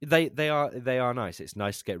 They are nice. It's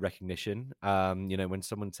nice to get recognition. When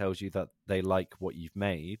someone tells you that they like what you've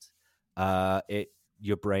made, it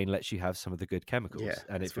your brain lets you have some of the good Yeah, chemicals,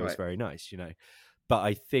 and it that's feels right. very nice. But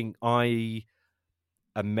I think I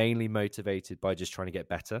am mainly motivated by just trying to get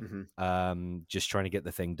better, Hmm. just trying to get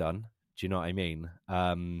the thing done. Do you know what I mean?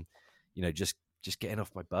 Just getting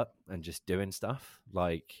off my butt and just doing stuff.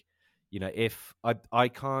 Like, if I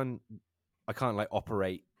can't like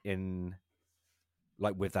operate in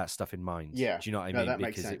like with that stuff in mind. Yeah. Do you know what I No, mean? that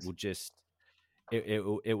makes Because it sense. will just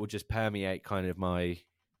it will just permeate kind of my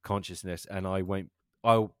consciousness, and I won't.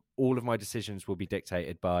 I all of my decisions will be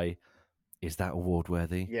dictated by, is that award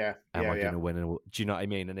worthy? Yeah. Am Yeah. I going Yeah. to win an award? Do you know what I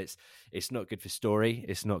mean? And it's not good for story.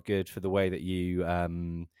 It's not good for the way that you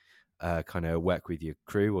kind of work with your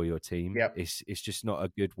crew or your team. Yep. It's just not a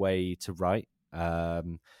good way to write.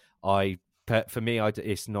 I for me,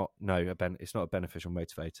 it's not it's not a beneficial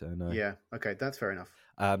motivator. No. Yeah. Okay, that's fair enough.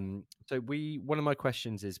 So one of my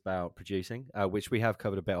questions is about producing, which we have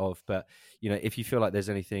covered a bit of, but if you feel like there's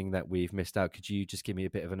anything that we've missed out, could you just give me a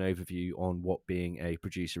bit of an overview on what being a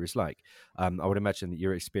producer is like? I would imagine that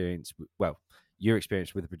your experience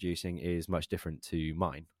with producing is much different to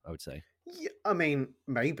mine, I would say. Yeah, I mean,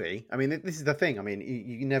 maybe. I mean, this is the thing. I mean,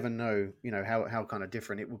 you never know, you know, how kind of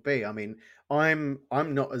different it will be. I mean, I'm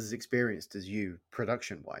not as experienced as you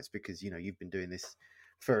production wise because you know you've been doing this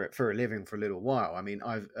for a living for a little while. I mean,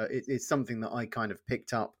 it's something that I kind of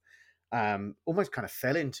picked up, almost kind of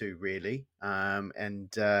fell into really,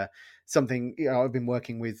 and something you know I've been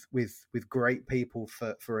working with great people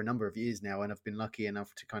for a number of years now, and I've been lucky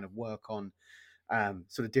enough to kind of work on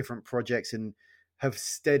sort of different projects and have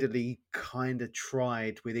steadily kind of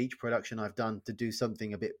tried with each production I've done to do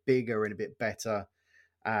something a bit bigger and a bit better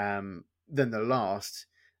than the last.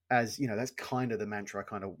 As you know, that's kind of the mantra I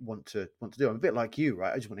kind of want to do. I'm a bit like you,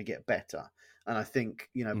 right? I just want to get better, and I think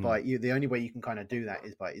you know, Mm, by you, the only way you can kind of do that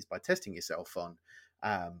is by testing yourself on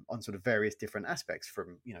sort of various different aspects.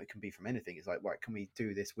 From you know, it can be from anything. It's like, right, can we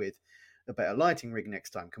do this with a better lighting rig next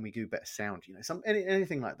time? Can we do better sound? You know,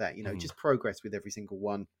 anything like that. You know, mm, just progress with every single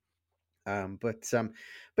one. Um, but um,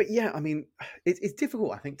 but yeah, I mean, it's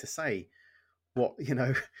difficult, I think, to say what you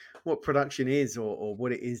know what production is or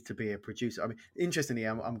what it is to be a producer. I mean, interestingly,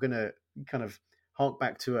 I'm going to kind of hark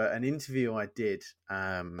back to an interview I did,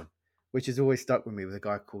 which has always stuck with me with a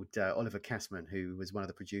guy called Oliver Kassman, who was one of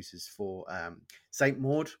the producers for Saint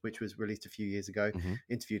Maud, which was released a few years ago. hmm.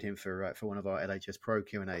 Interviewed him for one of our LHS Pro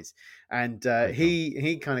Q&As, and Great film.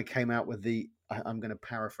 he kind of came out with the. I'm going to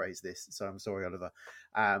paraphrase this, so I'm sorry, Oliver,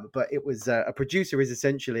 but it was a producer is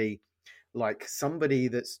essentially like somebody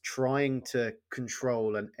that's trying to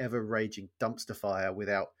control an ever raging dumpster fire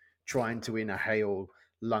without trying to inhale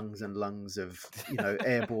lungs and lungs of you know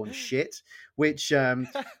airborne shit, which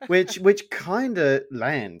which kind of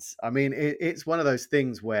lands. I mean, it's one of those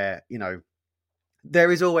things where you know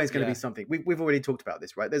there is always going to be Yeah. something. We've already talked about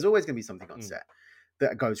this, right? There's always going to be something on Mm, set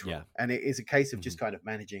that goes yeah. wrong, and it is a case of Hmm. just kind of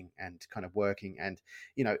managing and kind of working. And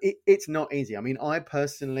you know, it's not easy. I mean, I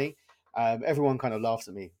personally, everyone kind of laughs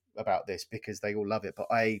at me about this because they all love it, but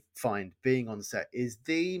I find being on set is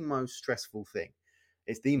the most stressful thing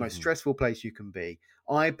It's the most Hmm. stressful place you can be.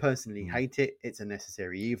 I personally hate it. It's a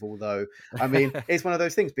necessary evil, though. I mean, it's one of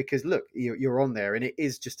those things because look, you're on there, and it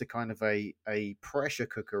is just a kind of a pressure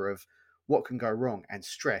cooker of what can go wrong, and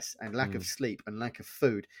stress, and lack of Mm. sleep, and lack of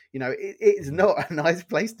food. It is Mhm. not a nice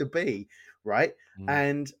place to be, right? Mm.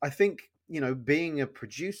 And I think being a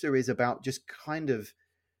producer is about just kind of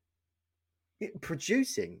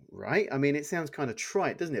producing, right? I mean, it sounds kind of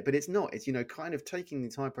trite, doesn't it? But it's not. It's kind of taking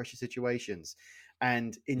these high pressure situations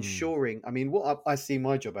and Mm. ensuring. I mean, what I see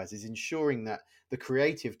my job as is ensuring that the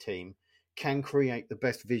creative team can create the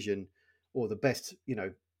best vision or the best,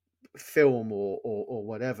 film or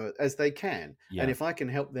whatever as they can. And Yeah. if I can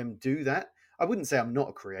help them do that, I wouldn't say I'm not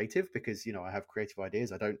a creative because I have creative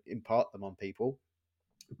ideas. I don't impart them on people,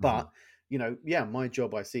 Mhm. but yeah, my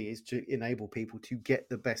job I see is to enable people to get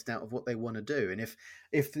the best out of what they want to do. And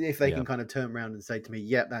if they Yeah. can kind of turn around and say to me,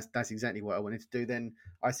 "Yep, that's exactly what I wanted to do," then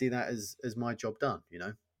I see that as my job done.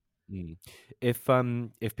 Mm.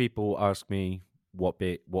 If people ask me what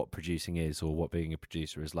producing is or what being a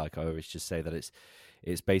producer is like, I always just say that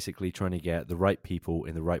it's basically trying to get the right people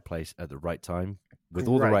in the right place at the right time with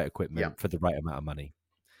all the Great. right Yeah. equipment for the right amount of money,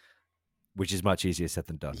 which is much easier said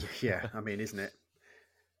than done. Yeah. I mean, isn't it?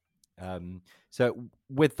 So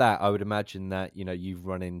with that, I would imagine that you've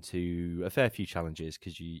run into a fair few challenges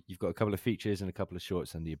because you've got a couple of features and a couple of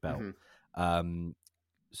shorts under your belt. Hmm. Um,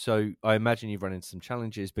 So I imagine you've run into some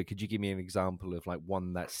challenges, but could you give me an example of like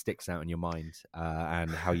one that sticks out in your mind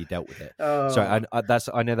and how you dealt with it? So Oh. I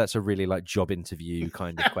know that's a really like job interview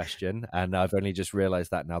kind of question, and I've only just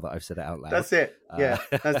realised that now that I've said it out loud. That's it. Uh, Yeah,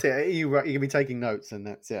 that's it. You can be taking notes, and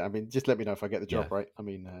that's it. I mean, just let me know if I get the yeah, job right. I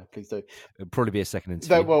mean, please do. it'll probably be a second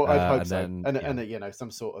Though, interview, well, I'd hope and so, then and yeah,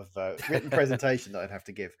 some sort of written presentation that I'd have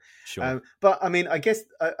to give. sure. But I mean, I guess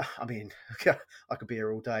I mean I could be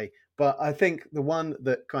here all day. But I think the one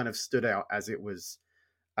that kind of stood out as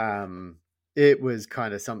um, it was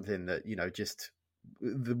kind of something that just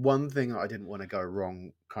the one thing that I didn't want to go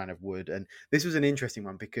wrong kind of would, and this was an interesting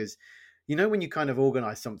one because when you kind of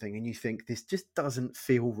organize something and you think this just doesn't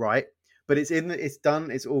feel right, but it's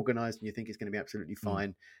done, it's organized, and you think it's going to be absolutely Mm,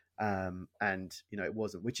 fine. And it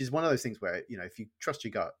wasn't, which is one of those things where if you trust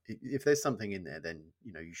your gut, if there's something in there, then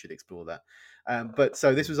you should explore that. But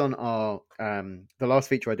so this mm, was on our the last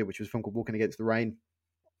feature I did, which was a film called Walking Against the Rain.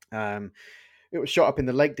 um it was shot up in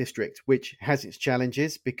the Lake District, which has its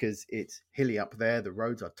challenges because it's hilly up there, the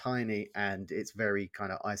roads are tiny, and it's very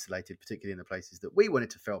kind of isolated, particularly in the places that we wanted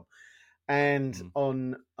to film. And mm,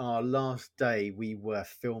 on our last day, we were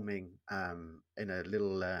filming in a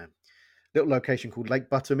little location called Lake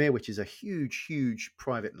Buttermere, which is a huge, huge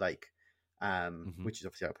private lake, mhm, which is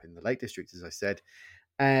obviously up in the Lake District, as I said.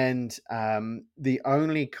 And the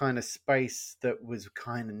only kind of space that was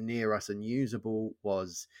kind of near us and usable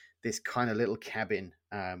was this kind of little cabin,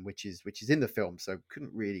 which is in the film, so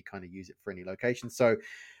couldn't really kind of use it for any location. So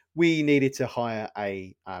we needed to hire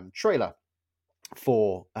a trailer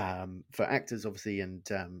for actors, obviously, and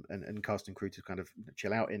cast and crew to kind of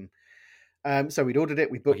chill out in. So we'd ordered it,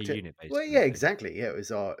 we like a booked it. unit Well, yeah, basically. exactly. Yeah, it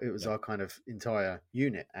was Yeah. our kind of entire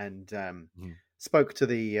unit, and Mhm, spoke to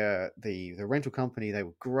the rental company. They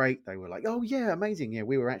were great. They were like, "Oh yeah, amazing. Yeah,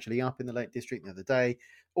 we were actually up in the Lake District the other day,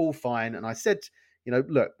 all fine." And I said,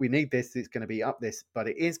 look, we need this. It's going to be up this, but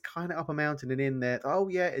it is kind of up a mountain and in there. Oh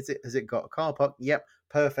yeah, is it? Has it got a car park? Yep,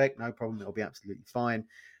 perfect, no problem. It'll be absolutely fine.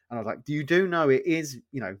 And I was like, "Do you know it is?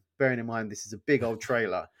 Bearing in mind this is a big old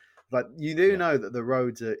trailer." Like, you do yeah. know that the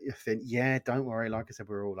roads are thin. Yeah, don't worry. Like I said,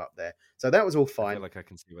 we're all up there. So that was all I feel fine. like I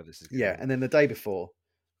can see where this is Yeah. going. And then the day before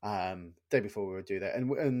we would do that.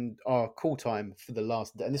 And our call time for the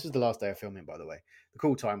last day, and this was the last day of filming, by the way, the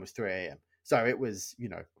call time was 3 a.m. So it was,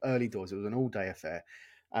 early doors. It was an all day affair.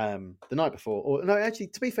 The night before, or no, actually,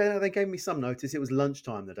 to be fair, they gave me some notice. It was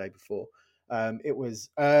lunchtime the day before. It was,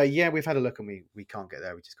 yeah, we've had a look and we can't get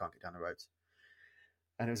there. We just can't get down the roads.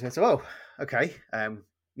 And it was so, oh, okay.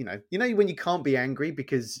 When you can't be angry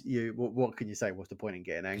because what can you say? What's the point in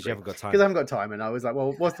getting Because you angry? haven't got Because I time. haven't got time. And I was like,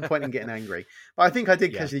 well, what's the point in getting angry? But I think I did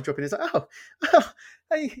Yeah. casually drop in. It's like, oh,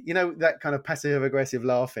 hey, that kind of passive aggressive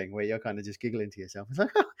laughing where you're kind of just giggling to yourself. It's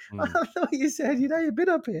like, oh, Mm, I thought you said, you've been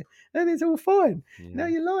up here and it's all fine. Now yeah.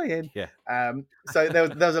 you're lying. Yeah. So there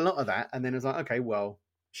was a lot of that. And then it was like, okay, well,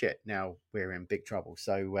 shit, now we're in big trouble.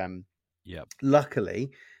 So Yeah.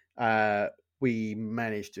 luckily, uh, we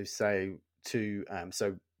managed to say to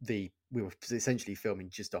so we were essentially filming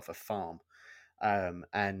just off a farm,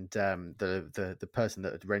 and the person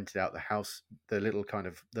that had rented out the house, the little kind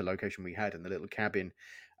of the location we had and the little cabin,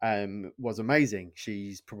 was amazing.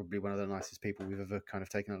 She's probably one of the nicest people we've ever kind of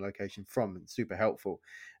taken a location from, and super helpful.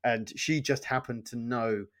 And she just happened to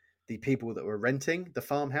know the people that were renting the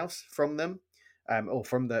farmhouse from them, or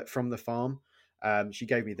from the farm. She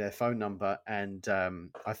gave me their phone number, and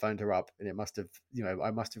I phoned her up, and it must have,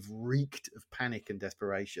 I must have reeked of panic and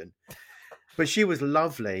desperation. But she was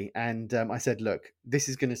lovely, and I said, "Look, this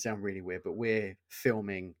is going to sound really weird, but we're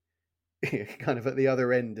filming kind of at the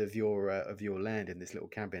other end of your land in this little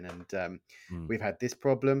cabin, and we've had this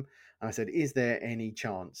problem." And I said, "Is there any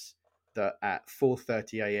chance that at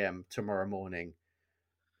 4:30 a.m. tomorrow morning,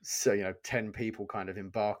 so 10 people kind of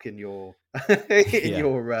embark in your in Yeah.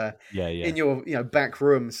 your Yeah. in your back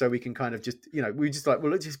room, so we can kind of just we just like,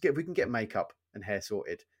 well, let's just we can get makeup and hair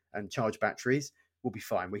sorted and charge batteries, we'll be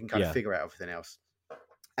fine, we can kind of Yeah. figure out everything else."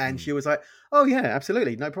 And Mm. she was like, "Oh yeah,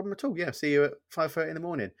 absolutely, no problem at all. Yeah, see you at 5:30 in the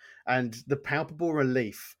morning." And the palpable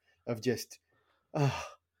relief of just, oh,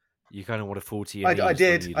 You kind of want to fall to your I knees when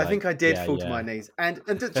did. you I like, think I did yeah, fall to my yeah. knees. And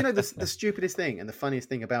do you know the stupidest thing and the funniest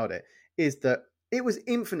thing about it is that it was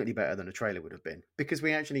infinitely better than a trailer would have been, because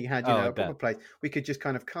we actually had Oh, I a proper bet. place we could just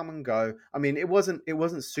kind of come and go. I mean, it wasn't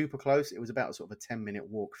super close. It was about sort of a 10-minute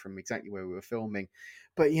walk from exactly where we were filming,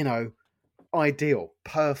 but ideal,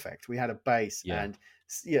 perfect. We had a base, Yeah. and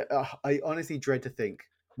yeah, I honestly dread to think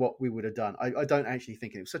what we would have done. I don't actually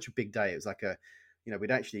think it was such a big day. It was like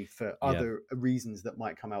we'd actually, for Yeah. other reasons that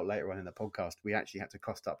might come out later on in the podcast, we actually had to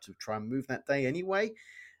cost up to try and move that day anyway.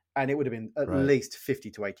 And it would have been at Right. least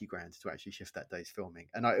 50 to 80 grand to actually shift that day's filming.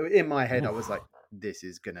 And in my head, I was Oof. like, this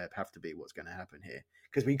is going to have to be what's going to happen here,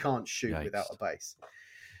 because we can't shoot without a Yikes. base.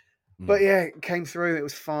 But Mm. yeah, it came through. It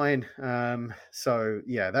was fine. So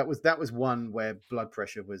yeah, that was one where blood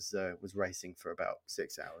pressure was racing for about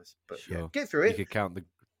 6 hours. But yeah, Sure. get through You it. could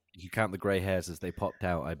count the grey hairs as they popped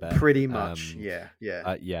out, I bet. Pretty much. Yeah,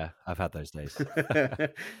 yeah. Yeah, I've had those days.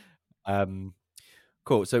 um,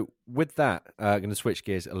 Cool. So with that, I'm going to switch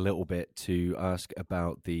gears a little bit to ask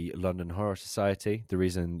about the London Horror Society, the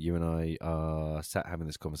reason you and I are sat having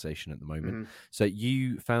this conversation at the moment. Mhm. So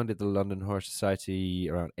you founded the London Horror Society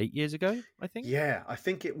around 8 years ago, I think? Yeah, I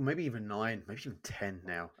think it maybe even 9, maybe even 10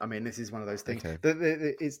 now. I mean, this is one of those things Okay.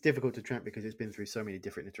 that it's difficult to track because it's been through so many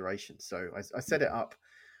different iterations. So I set it up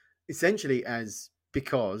essentially as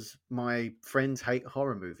because my friends hate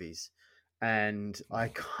horror movies, and I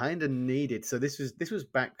kind of needed. So this was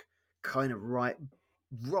back kind of right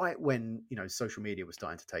when social media was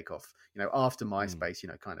starting to take off. After Mm.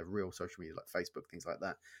 MySpace, kind of real social media like Facebook, things like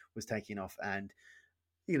that was taking off, and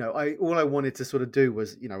I wanted to sort of do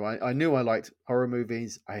was, I knew I liked horror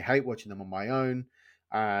movies. I hate watching them on my own.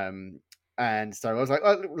 And so I was like,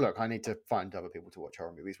 oh, look, I need to find other people to watch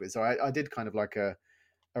horror movies with. So I did kind of like a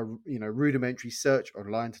rudimentary search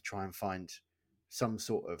online to try and find some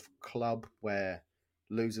sort of club where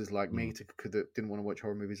losers like me Mm. that didn't want to watch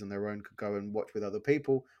horror movies on their own could go and watch with other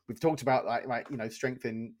people. We've talked about like strength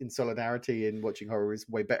in solidarity, in watching horror is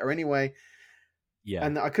way better anyway. Yeah.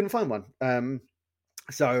 And I couldn't find one.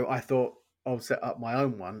 So I thought I'll set up my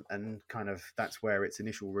own one, and kind of that's where its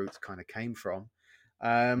initial roots kind of came from,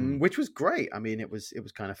 Mm. which was great. I mean, it was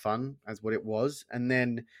kind of fun as what it was, and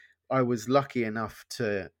then I was lucky enough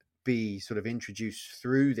to be sort of introduced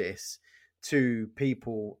through this to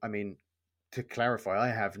people. I mean, to clarify, I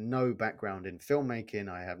have no background in filmmaking.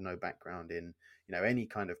 I have no background in any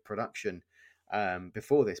kind of production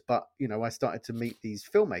before this, but I started to meet these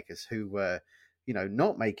filmmakers who were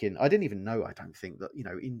not making. I didn't even know. I don't think that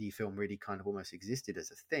indie film really kind of almost existed as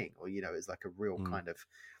a thing, or as like a real Mm. kind of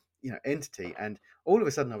entity. And all of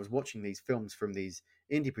a sudden, I was watching these films from these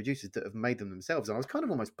indie producers that have made them themselves, and I was kind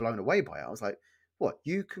of almost blown away by it. I was like, "What?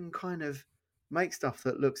 You can kind of make stuff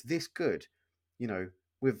that looks this good,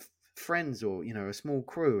 with friends, or a small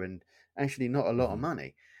crew, and actually not a lot of Mhm.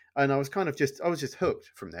 money." And I was just hooked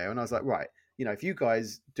from there, and I was like, right. If you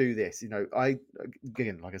guys do this,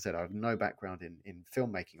 again, like I said, I have no background in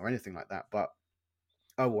filmmaking or anything like that, but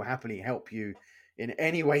I will happily help you in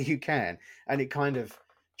any way you can. And it kind of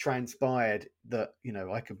transpired that,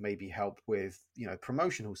 I could maybe help with,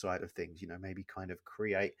 promotional side of things, maybe kind of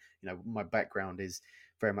create, my background is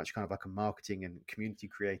very much kind of like a marketing and community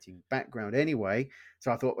creating background anyway.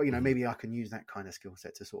 So I thought, well, Mhm. maybe I can use that kind of skill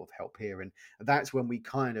set to sort of help here. And that's when we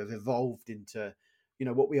kind of evolved into,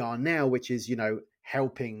 what we are now, which is,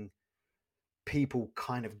 helping people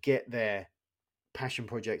kind of get their passion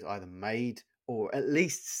projects either made or at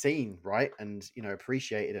least seen, right, and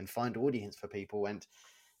appreciated, and find audience for people. And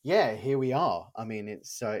yeah, here we are. I mean,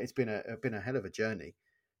 it's been a hell of a journey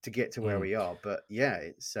to get to where Mm. we are, but yeah,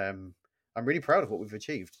 it's I'm really proud of what we've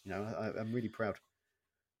achieved. I'm really proud.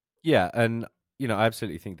 Yeah, and I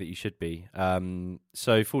absolutely think that you should be.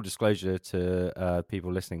 So full disclosure to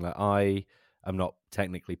people listening, like I am not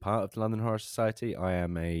technically part of the London Horror Society. I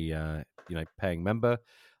am a paying member.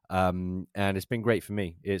 And it's been great for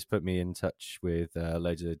me. It's put me in touch with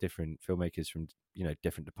loads of different filmmakers from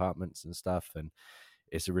different departments and stuff, and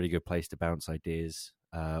it's a really good place to bounce ideas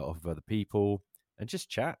off of other people and just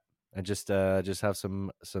chat and just have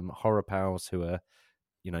some horror pals who are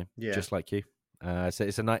Yeah. just like you. So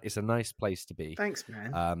it's a nice place to be. Thanks,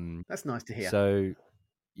 man. Um, That's nice to hear. so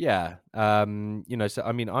yeah, so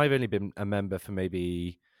I mean, I've only been a member for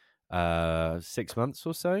maybe 6 months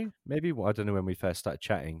or so. Maybe I don't know when we first started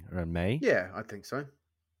chatting, around May. Yeah, I think so.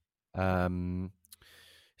 Um,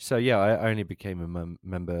 so yeah, I only became a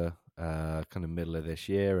member kind of middle of this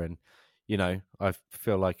year, and I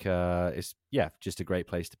feel like it's just a great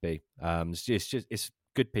place to be. It's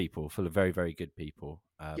good people, full of very very good people.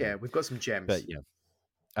 Yeah, we've got some But gems. yeah,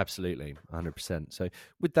 absolutely, 100%. So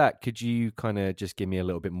with that, could you kind of just give me a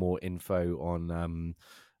little bit more info on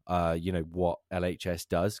what LHS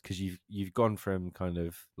does? Because you've gone from kind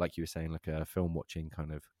of, like you were saying, like a film watching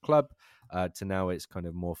kind of club, to now it's kind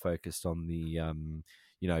of more focused on the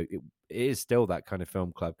it is still that kind of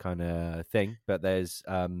film club kind of thing, but there's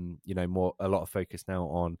more a lot of focus now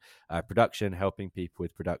on production, helping people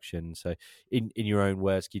with production. So in your own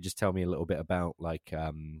words, can you just tell me a little bit about like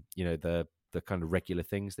the kind of regular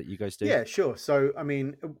things that you guys do? Yeah, sure. So, I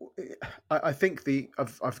mean, I think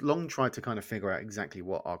I've long tried to kind of figure out exactly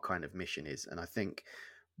what our kind of mission is, and I think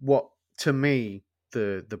what to me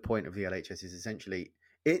the point of the LHS is essentially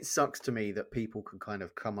it sucks to me that people can kind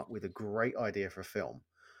of come up with a great idea for a film,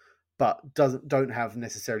 but don't have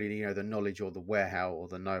necessarily the knowledge or the warehouse or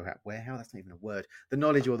the know-how. Warehouse, that's not even a word. The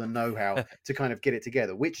knowledge or the know-how to kind of get it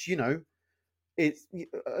together, which it's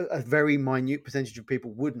a very minute percentage of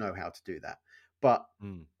people would know how to do that. But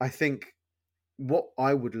Mm, I think what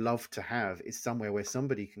I would love to have is somewhere where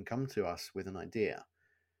somebody can come to us with an idea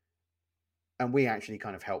and we actually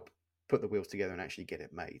kind of help put the wheels together and actually get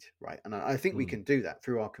it made, right? And I think we mm, can do that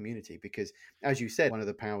through our community because, as you said, one of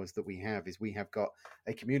the powers that we have is we have got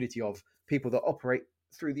a community of people that operate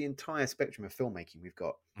through the entire spectrum of filmmaking. We've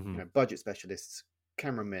got mhm, budget specialists,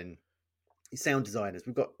 cameramen, sound designers.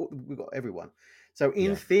 We've got everyone. So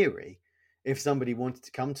in yeah, theory, if somebody wanted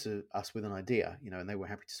to come to us with an idea, and they were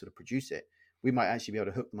happy to sort of produce it, we might actually be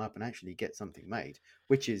able to hook them up and actually get something made,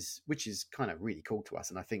 which is kind of really cool to us.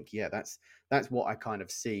 And I think that's what I kind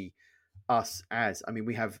of see us as. I mean,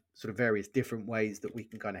 we have sort of various different ways that we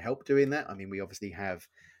can kind of help doing that. I mean, we obviously have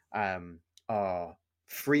our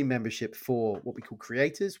free membership for what we call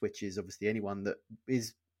creators, which is obviously anyone that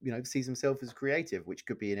is sees himself as creative, which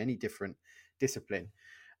could be in any different discipline.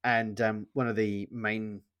 And one of the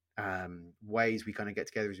main ways we kind of get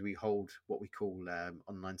together is we hold what we call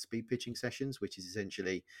online speed pitching sessions, which is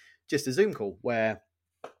essentially just a Zoom call where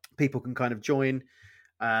people can kind of join,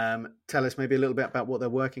 tell us maybe a little bit about what they're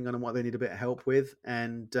working on and what they need a bit of help with,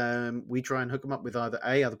 and we try and hook them up with either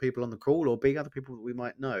A, other people on the call, or B, other people that we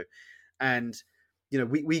might know. And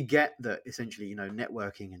we get that essentially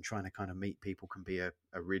networking and trying to kind of meet people can be a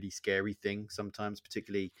really scary thing sometimes,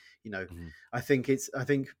 particularly you know mhm, I think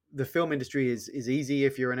the film industry is easy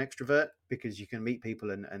if you're an extrovert because you can meet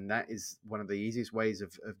people, and that is one of the easiest ways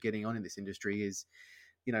of getting on in this industry is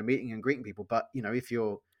meeting and greeting people. But if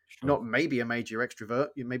you're sure, not maybe a major extrovert,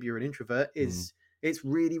 maybe you're an introvert, mm, is it's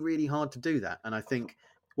really really hard to do that. And I think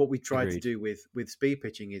what we try to agreed. do with speed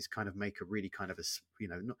pitching is kind of make a really kind of a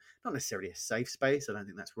not necessarily a safe space. I don't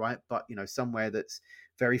think that's right, but somewhere that's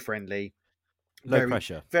very friendly, Low very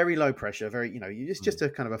pressure. very low pressure, very it's Mm, just a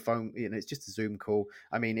kind of a phone, it's just a Zoom call.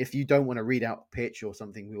 I mean, if you don't want to read out a pitch or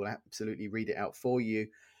something, we will absolutely read it out for you.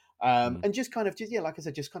 mm. And just kind of just yeah, like I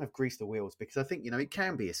said, just kind of grease the wheels because I think it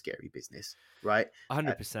can be a scary business, right?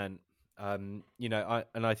 uh, 100%.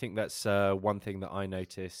 I think that's one thing that I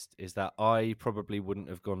noticed is that I probably wouldn't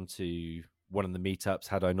have gone to one of the meetups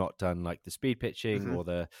had I not done like the speed pitching mhm, or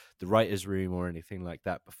the writers' room or anything like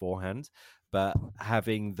that beforehand. But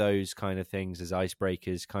having those kind of things as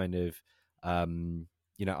icebreakers, kind of,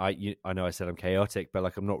 I know I said I'm chaotic, but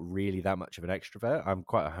like I'm not really that much of an extrovert. I'm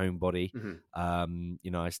quite a homebody. mhm.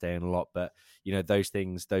 I stay in a lot, but those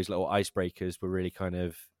things, those little icebreakers were really kind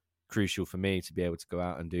of crucial for me to be able to go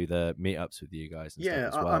out and do the meetups with you guys and stuff Yeah,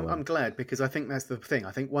 as I'm well. I'm And glad because I think that's the thing.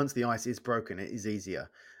 I think once the ice is broken, it is easier.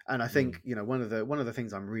 And I think mm, one of the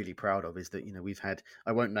things I'm really proud of is that we've had,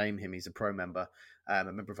 I won't name him, he's a pro member, a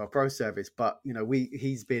member of our pro service, but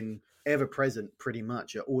he's been ever present pretty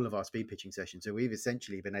much at all of our speed pitching sessions. So we've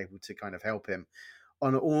essentially been able to kind of help him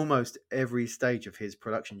on almost every stage of his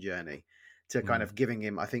production journey to kind mm, of giving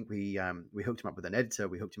him. I think we hooked him up with an editor.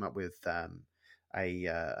 We hooked him up with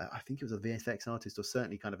I think it was a VFX artist or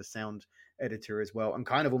certainly kind of a sound editor as well. And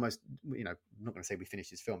kind of almost I'm not going to say we finished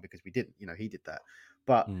his film because we didn't. He did that,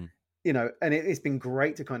 but mm. and it's been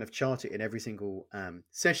great to kind of chart it in every single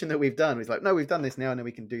session that we've done. It's like, no, we've done this now, and then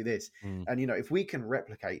we can do this. Mm. And if we can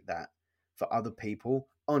replicate that for other people,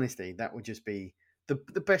 honestly, that would just be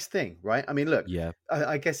the best thing, right? I mean, look, Yeah.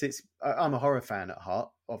 I guess I'm a horror fan at heart,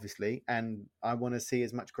 obviously, and I want to see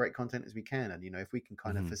as much great content as we can. And if we can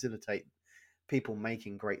kind of Hmm. facilitate people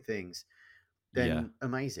making great things, Yeah. then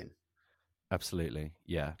amazing. Absolutely.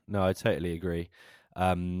 Yeah. No, I totally agree.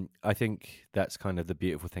 I think that's kind of the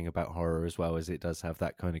beautiful thing about horror as well, is it does have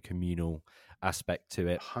that kind of communal aspect to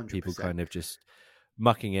it. People 100%. kind of just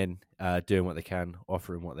mucking in, doing what they can,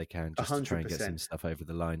 offering what they can, A just to try hundred and get some percent. stuff over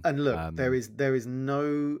the line. And look, there is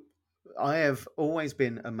no. I have always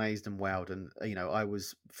been amazed and wowed, and I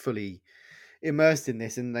was fully immersed in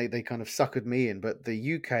this, and they kind of suckered me in. But the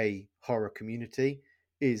UK horror community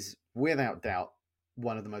is without doubt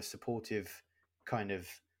one of the most supportive kind of,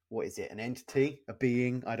 what is it, an entity, a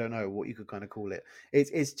being, I don't know what you could kind of call it.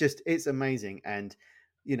 It's amazing, and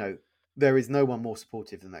you know there is no one more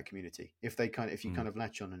supportive than that community. If you Mm, kind of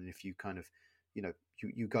latch on, and if you kind of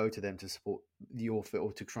you go to them to support your film,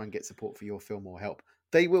 or to try and get support for your film or help,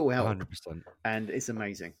 they will help, 100%. and it's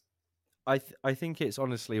amazing. I think it's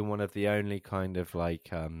honestly one of the only kind of like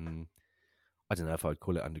I don't know if I'd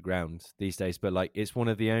call it underground these days, but like it's one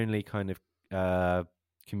of the only kind of uh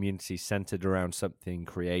communities centered around something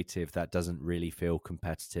creative that doesn't really feel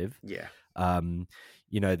competitive. Yeah. Um,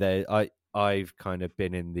 I've kind of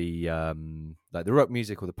been in the like the rock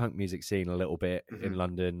music or the punk music scene a little bit Hmm. in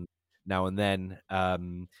London now and then.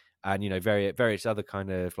 And various other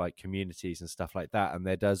kind of like communities and stuff like that. And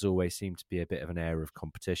there does always seem to be a bit of an air of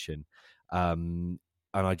competition. And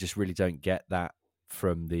I just really don't get that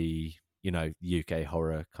from the UK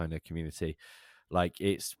horror kind of community. Like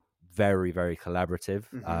it's very, very collaborative.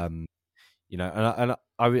 Hmm.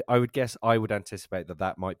 I would guess I would anticipate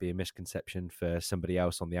that might be a misconception for somebody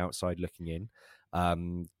else on the outside looking in.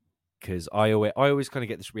 Because I always kind of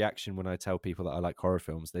get this reaction when I tell people that I like horror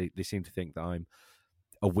films. They seem to think that I'm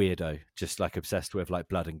a weirdo, just like obsessed with like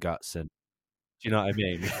blood and guts, and do you know what I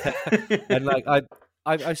mean? And like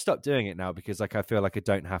I've stopped doing it now because like I feel like I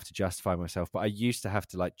don't have to justify myself, but I used to have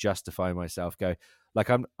to like justify myself. Go like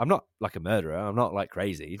I'm not like a murderer. I'm not like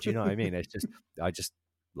crazy. Do you know what I mean? It's just I just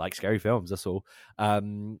like scary films. That's all.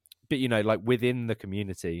 But like within the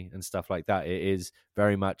community and stuff like that, it is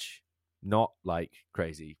very much not like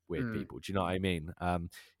crazy weird Mm. people. Do you know what I mean?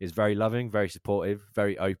 It's very loving, very supportive,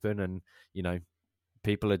 very open, and you know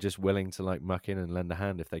people are just willing to like muck in and lend a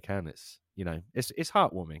hand if they can. It's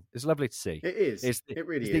heartwarming. It's lovely to see. It is. It's the, It it's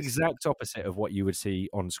really the is. exact opposite of what you would see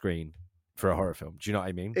on screen for a horror film. Do you know what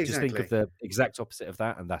I mean? Just think of Exactly. the exact opposite of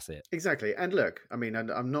that, and that's it. Exactly. And look, I mean, and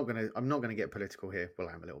I'm not gonna get political here. Well,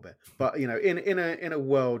 I am a little bit, but in a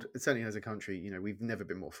world, certainly as a country, we've never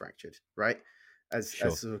been more fractured, right? As Sure.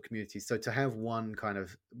 sort of communities. So to have one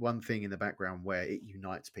thing in the background where it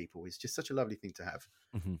unites people is just such a lovely thing to have.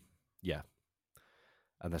 Hmm. Yeah,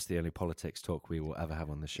 and that's the only politics talk we will ever have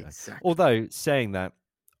on this show. Exactly. Although saying that,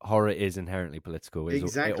 horror is inherently political. It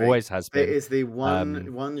Exactly. always has It been. is the one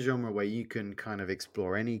Um, one genre where you can kind of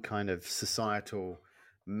explore any kind of societal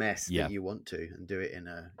mess that yeah. you want to, and do it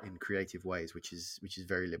in creative ways, which is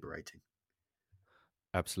very liberating.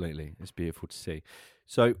 Absolutely. It's beautiful to see.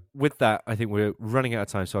 So, with that, I think we're running out of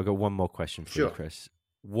time. So, I've got one more question for you, Sure. Chris.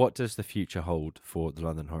 What does the future hold for the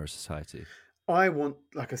London Horror Society? I want,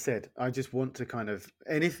 like I said, I just want to kind of,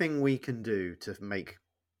 anything we can do to make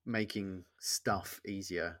making stuff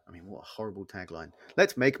easier. I mean, what a horrible tagline.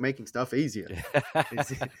 Let's make making stuff easier.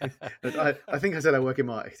 It's, I think I said I work in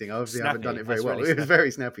marketing. I obviously haven't done Snappy. it very That's well. really It was snappy.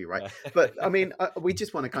 very snappy, right? Yeah. But I mean, we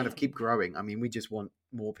just want to kind of keep growing. I mean, we just want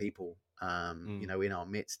more people, Mm, in our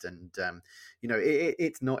midst, and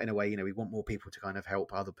it's not in a way, we want more people to kind of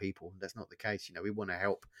help other people. That's not the case. We want to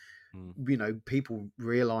help, mm, people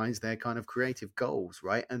realize their kind of creative goals,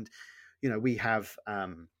 right? And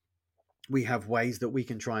we have ways that we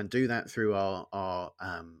can try and do that through our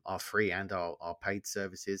free and our paid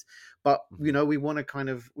services. But mhm, we want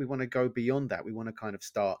to go beyond that. We want to kind of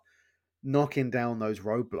start knocking down those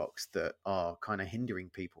roadblocks that are kind of hindering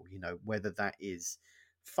people, whether that is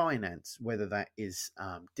finance, whether that is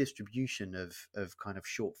distribution of kind of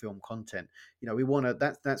short film content. We want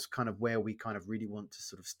to that's kind of where we kind of really want to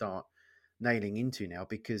sort of start nailing into now,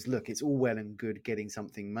 because look, it's all well and good getting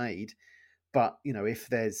something made, but if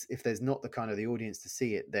there's not the kind of the audience to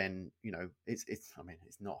see it, then it's I mean,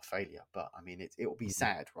 it's not a failure, but I mean it will be mhm,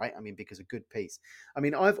 sad, right? I mean, because a good piece, I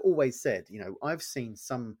mean, I've always said, I've seen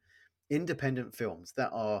some independent films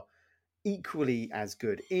that are equally as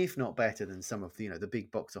good, if not better, than some of the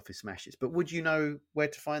big box office smashes. But would you know where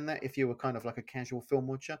to find that if you were kind of like a casual film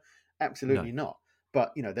watcher? no. Absolutely not.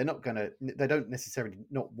 but they don't necessarily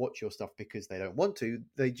not watch your stuff because they don't want to.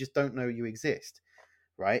 They just don't know you exist,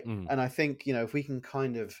 right? Mm, And I think, if we can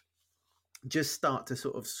kind of just start to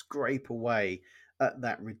sort of scrape away at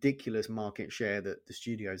that ridiculous market share that the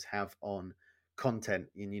studios have on content,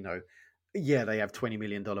 and yeah, they have $20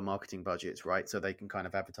 million marketing budgets, right? So they can kind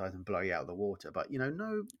of advertise and blow you out of the water. But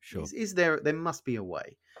no, sure. is there must be a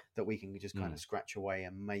way that we can just kind of Mm. scratch away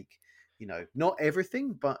and make, not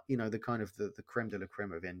everything, but the kind of the creme de la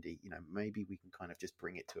creme of indie, maybe we can kind of just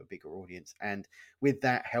bring it to a bigger audience, and with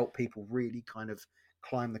that help people really kind of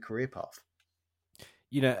climb the career path.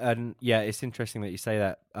 And yeah, it's interesting that you say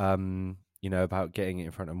that, about getting it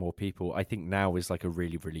in front of more people. I think now is like a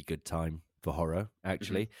really, really good time for horror, Hmm.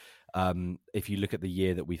 actually. If you look at the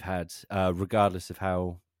year that we've had, regardless of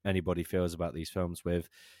how anybody feels about these films with,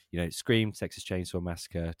 Scream, Texas Chainsaw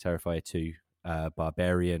Massacre, Terrifier 2,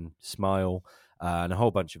 Barbarian, Smile, and a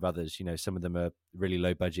whole bunch of others, some of them are really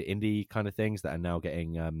low budget indie kind of things that are now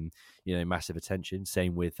getting, massive attention.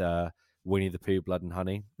 Same with, Winnie the Pooh, Blood and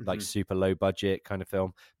Honey, like Hmm. super low budget kind of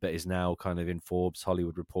film, but is now kind of in Forbes,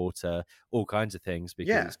 Hollywood Reporter, all kinds of things because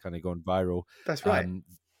Yeah, it's kind of gone viral. that's right. Um,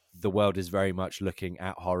 the world is very much looking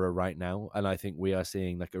at horror right now, and I think we are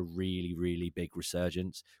seeing like a really, really big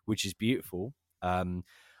resurgence, which is beautiful.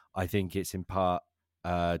 I think it's in part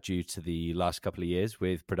due to the last couple of years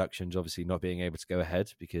with productions obviously not being able to go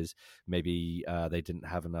ahead because maybe they didn't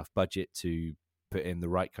have enough budget to put in the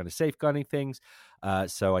right kind of safeguarding things.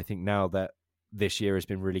 So I think now that this year has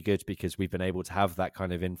been really good because we've been able to have that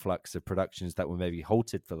kind of influx of productions that were maybe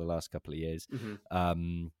halted for the last couple of years.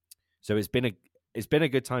 Hmm. So it's been a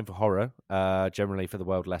good time for horror, generally for the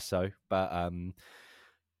world less so. But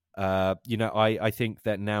I think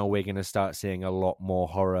that now we're going to start seeing a lot more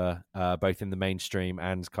horror, both in the mainstream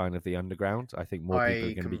and kind of the underground. I think more people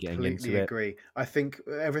are I going to be getting completely into it. agree. I think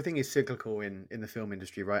everything is cyclical in the film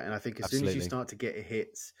industry, right? And I think as soon as you Absolutely. start to get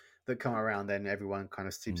hits that come around, then everyone kind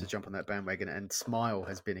of seems to Mm, jump on that bandwagon. And Smile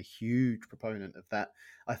has been a huge proponent of that.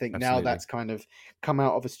 I think now absolutely. that's kind of come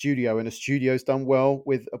out of a studio, and a studio's done well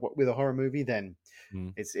with a horror movie, then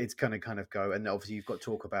Mm, it's gonna kind of go. And obviously you've got to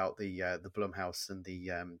talk about the Blumhouse and the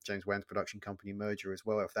James Wan's production company merger as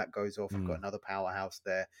well. If that goes off, we've got mm, another powerhouse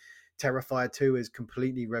there. Terrifier 2 has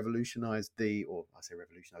completely revolutionized or I say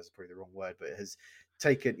revolutionized is probably the wrong word, but it has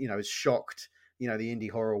taken, has shocked, the indie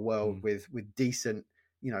horror world mm. with decent,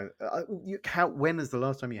 when is the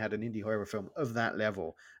last time you had an indie horror film of that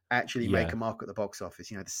level actually make Yeah. a mark at the box office,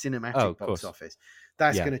 the Oh, cinematic of box course. office?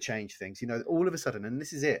 That's Yeah. going to change things, all of a sudden. And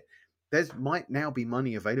this is it. There's might now be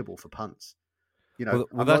money available for punts. Well,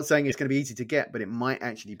 I'm not that's saying it's going to be easy to get, but it might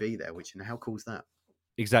actually be there, which, how cool is that?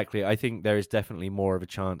 exactly. I think there is definitely more of a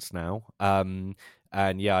chance now. And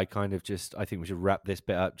yeah, I think we should wrap this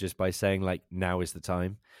bit up just by saying like now is the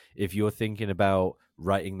time. If you're thinking about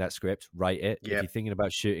writing that script, write it. If Yeah. you're thinking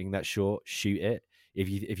about shooting that short, shoot it. If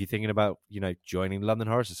you're thinking about joining London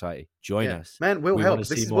Horror Society, join Yeah, us. man, we'll We want to help.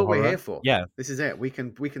 This see is more what we're here horror. for. Yeah, This is it. We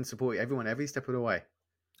can support everyone every step of the way.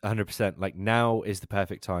 100%. Like now is the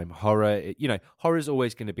perfect time. Horror is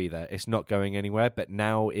always going to be there. It's not going anywhere, but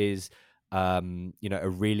now is a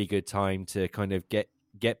really good time to kind of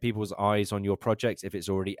get people's eyes on your project. If it's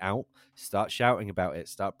already out, start shouting about it,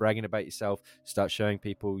 start bragging about yourself, start showing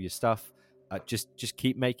people your stuff. Just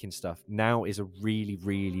keep making stuff. Now is a really,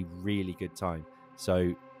 really, really good time.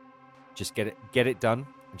 So just get it done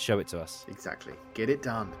and show it to us. Exactly. Get it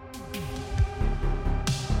done.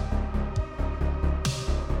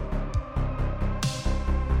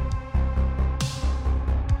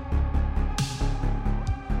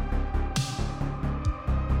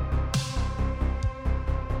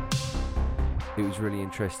 It was really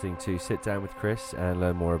interesting to sit down with Chris and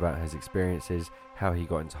learn more about his experiences, how he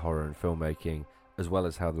got into horror and filmmaking, as well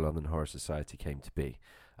as how the London Horror Society came to be.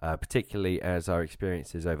 Particularly as our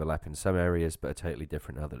experiences overlap in some areas but are totally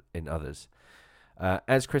different in others.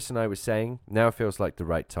 As Chris and I were saying, now feels like the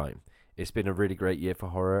right time. It's been a really great year for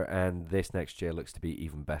horror, and this next year looks to be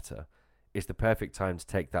even better. It's the perfect time to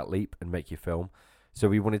take that leap and make your film, so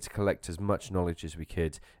we wanted to collect as much knowledge as we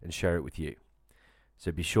could and share it with you.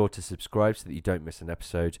 So be sure to subscribe so that you don't miss an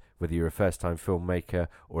episode, whether you're a first-time filmmaker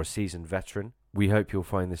or a seasoned veteran. We hope you'll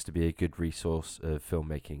find this to be a good resource of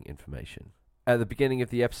filmmaking information. At the beginning of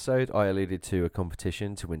the episode, I alluded to a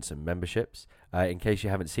competition to win some memberships. In case you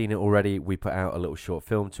haven't seen it already, we put out a little short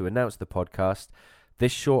film to announce the podcast.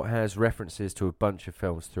 This short has references to a bunch of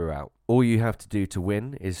films throughout. All you have to do to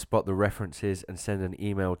win is spot the references and send an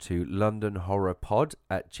email to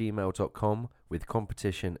londonhorrorpod@gmail.com with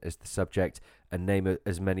competition as the subject and name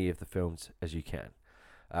as many of the films as you can.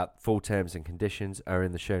 Full terms and conditions are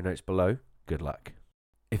in the show notes below. Good luck.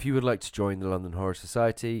 If you would like to join the London Horror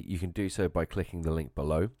Society, you can do so by clicking the link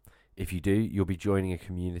below. If you do, you'll be joining a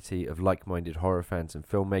community of like-minded horror fans and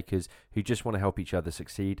filmmakers who just want to help each other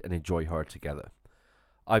succeed and enjoy horror together.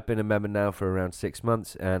 I've been a member now for around 6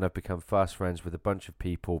 months, and I've become fast friends with a bunch of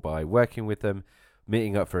people by working with them,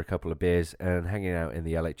 meeting up for a couple of beers, and hanging out in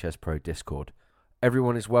the LHS Pro Discord.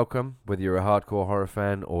 Everyone is welcome, whether you're a hardcore horror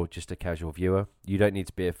fan or just a casual viewer. You don't need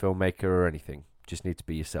to be a filmmaker or anything, just need to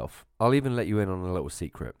be yourself. I'll even let you in on a little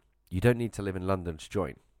secret. You don't need to live in London to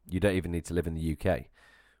join. You don't even need to live in the UK.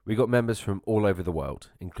 We got members from all over the world,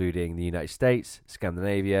 including the United States,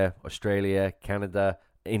 Scandinavia, Australia, Canada,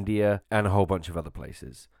 India, and a whole bunch of other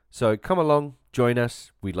places. So come along, join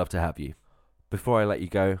us, we'd love to have you. Before I let you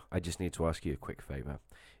go, I just need to ask you a quick favour.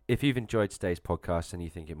 If you've enjoyed today's podcast and you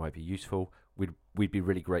think it might be useful, we'd be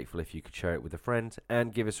really grateful if you could share it with a friend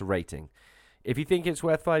and give us a rating. If you think it's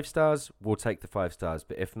worth 5 stars, we'll take the 5 stars,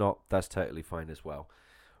 but if not, that's totally fine as well.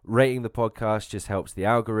 Rating the podcast just helps the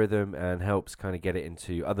algorithm and helps kind of get it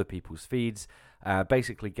into other people's feeds,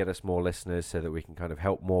 basically get us more listeners so that we can kind of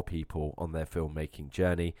help more people on their filmmaking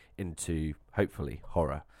journey into, hopefully,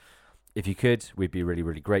 horror. If you could, we'd be really,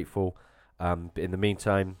 really grateful. But in the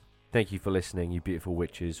meantime, thank you for listening, you beautiful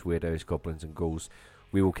witches, weirdos, goblins and ghouls.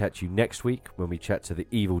 We will catch you next week when we chat to the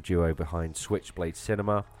evil duo behind Switchblade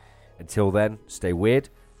Cinema. Until then, stay weird,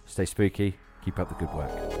 stay spooky, keep up the good work.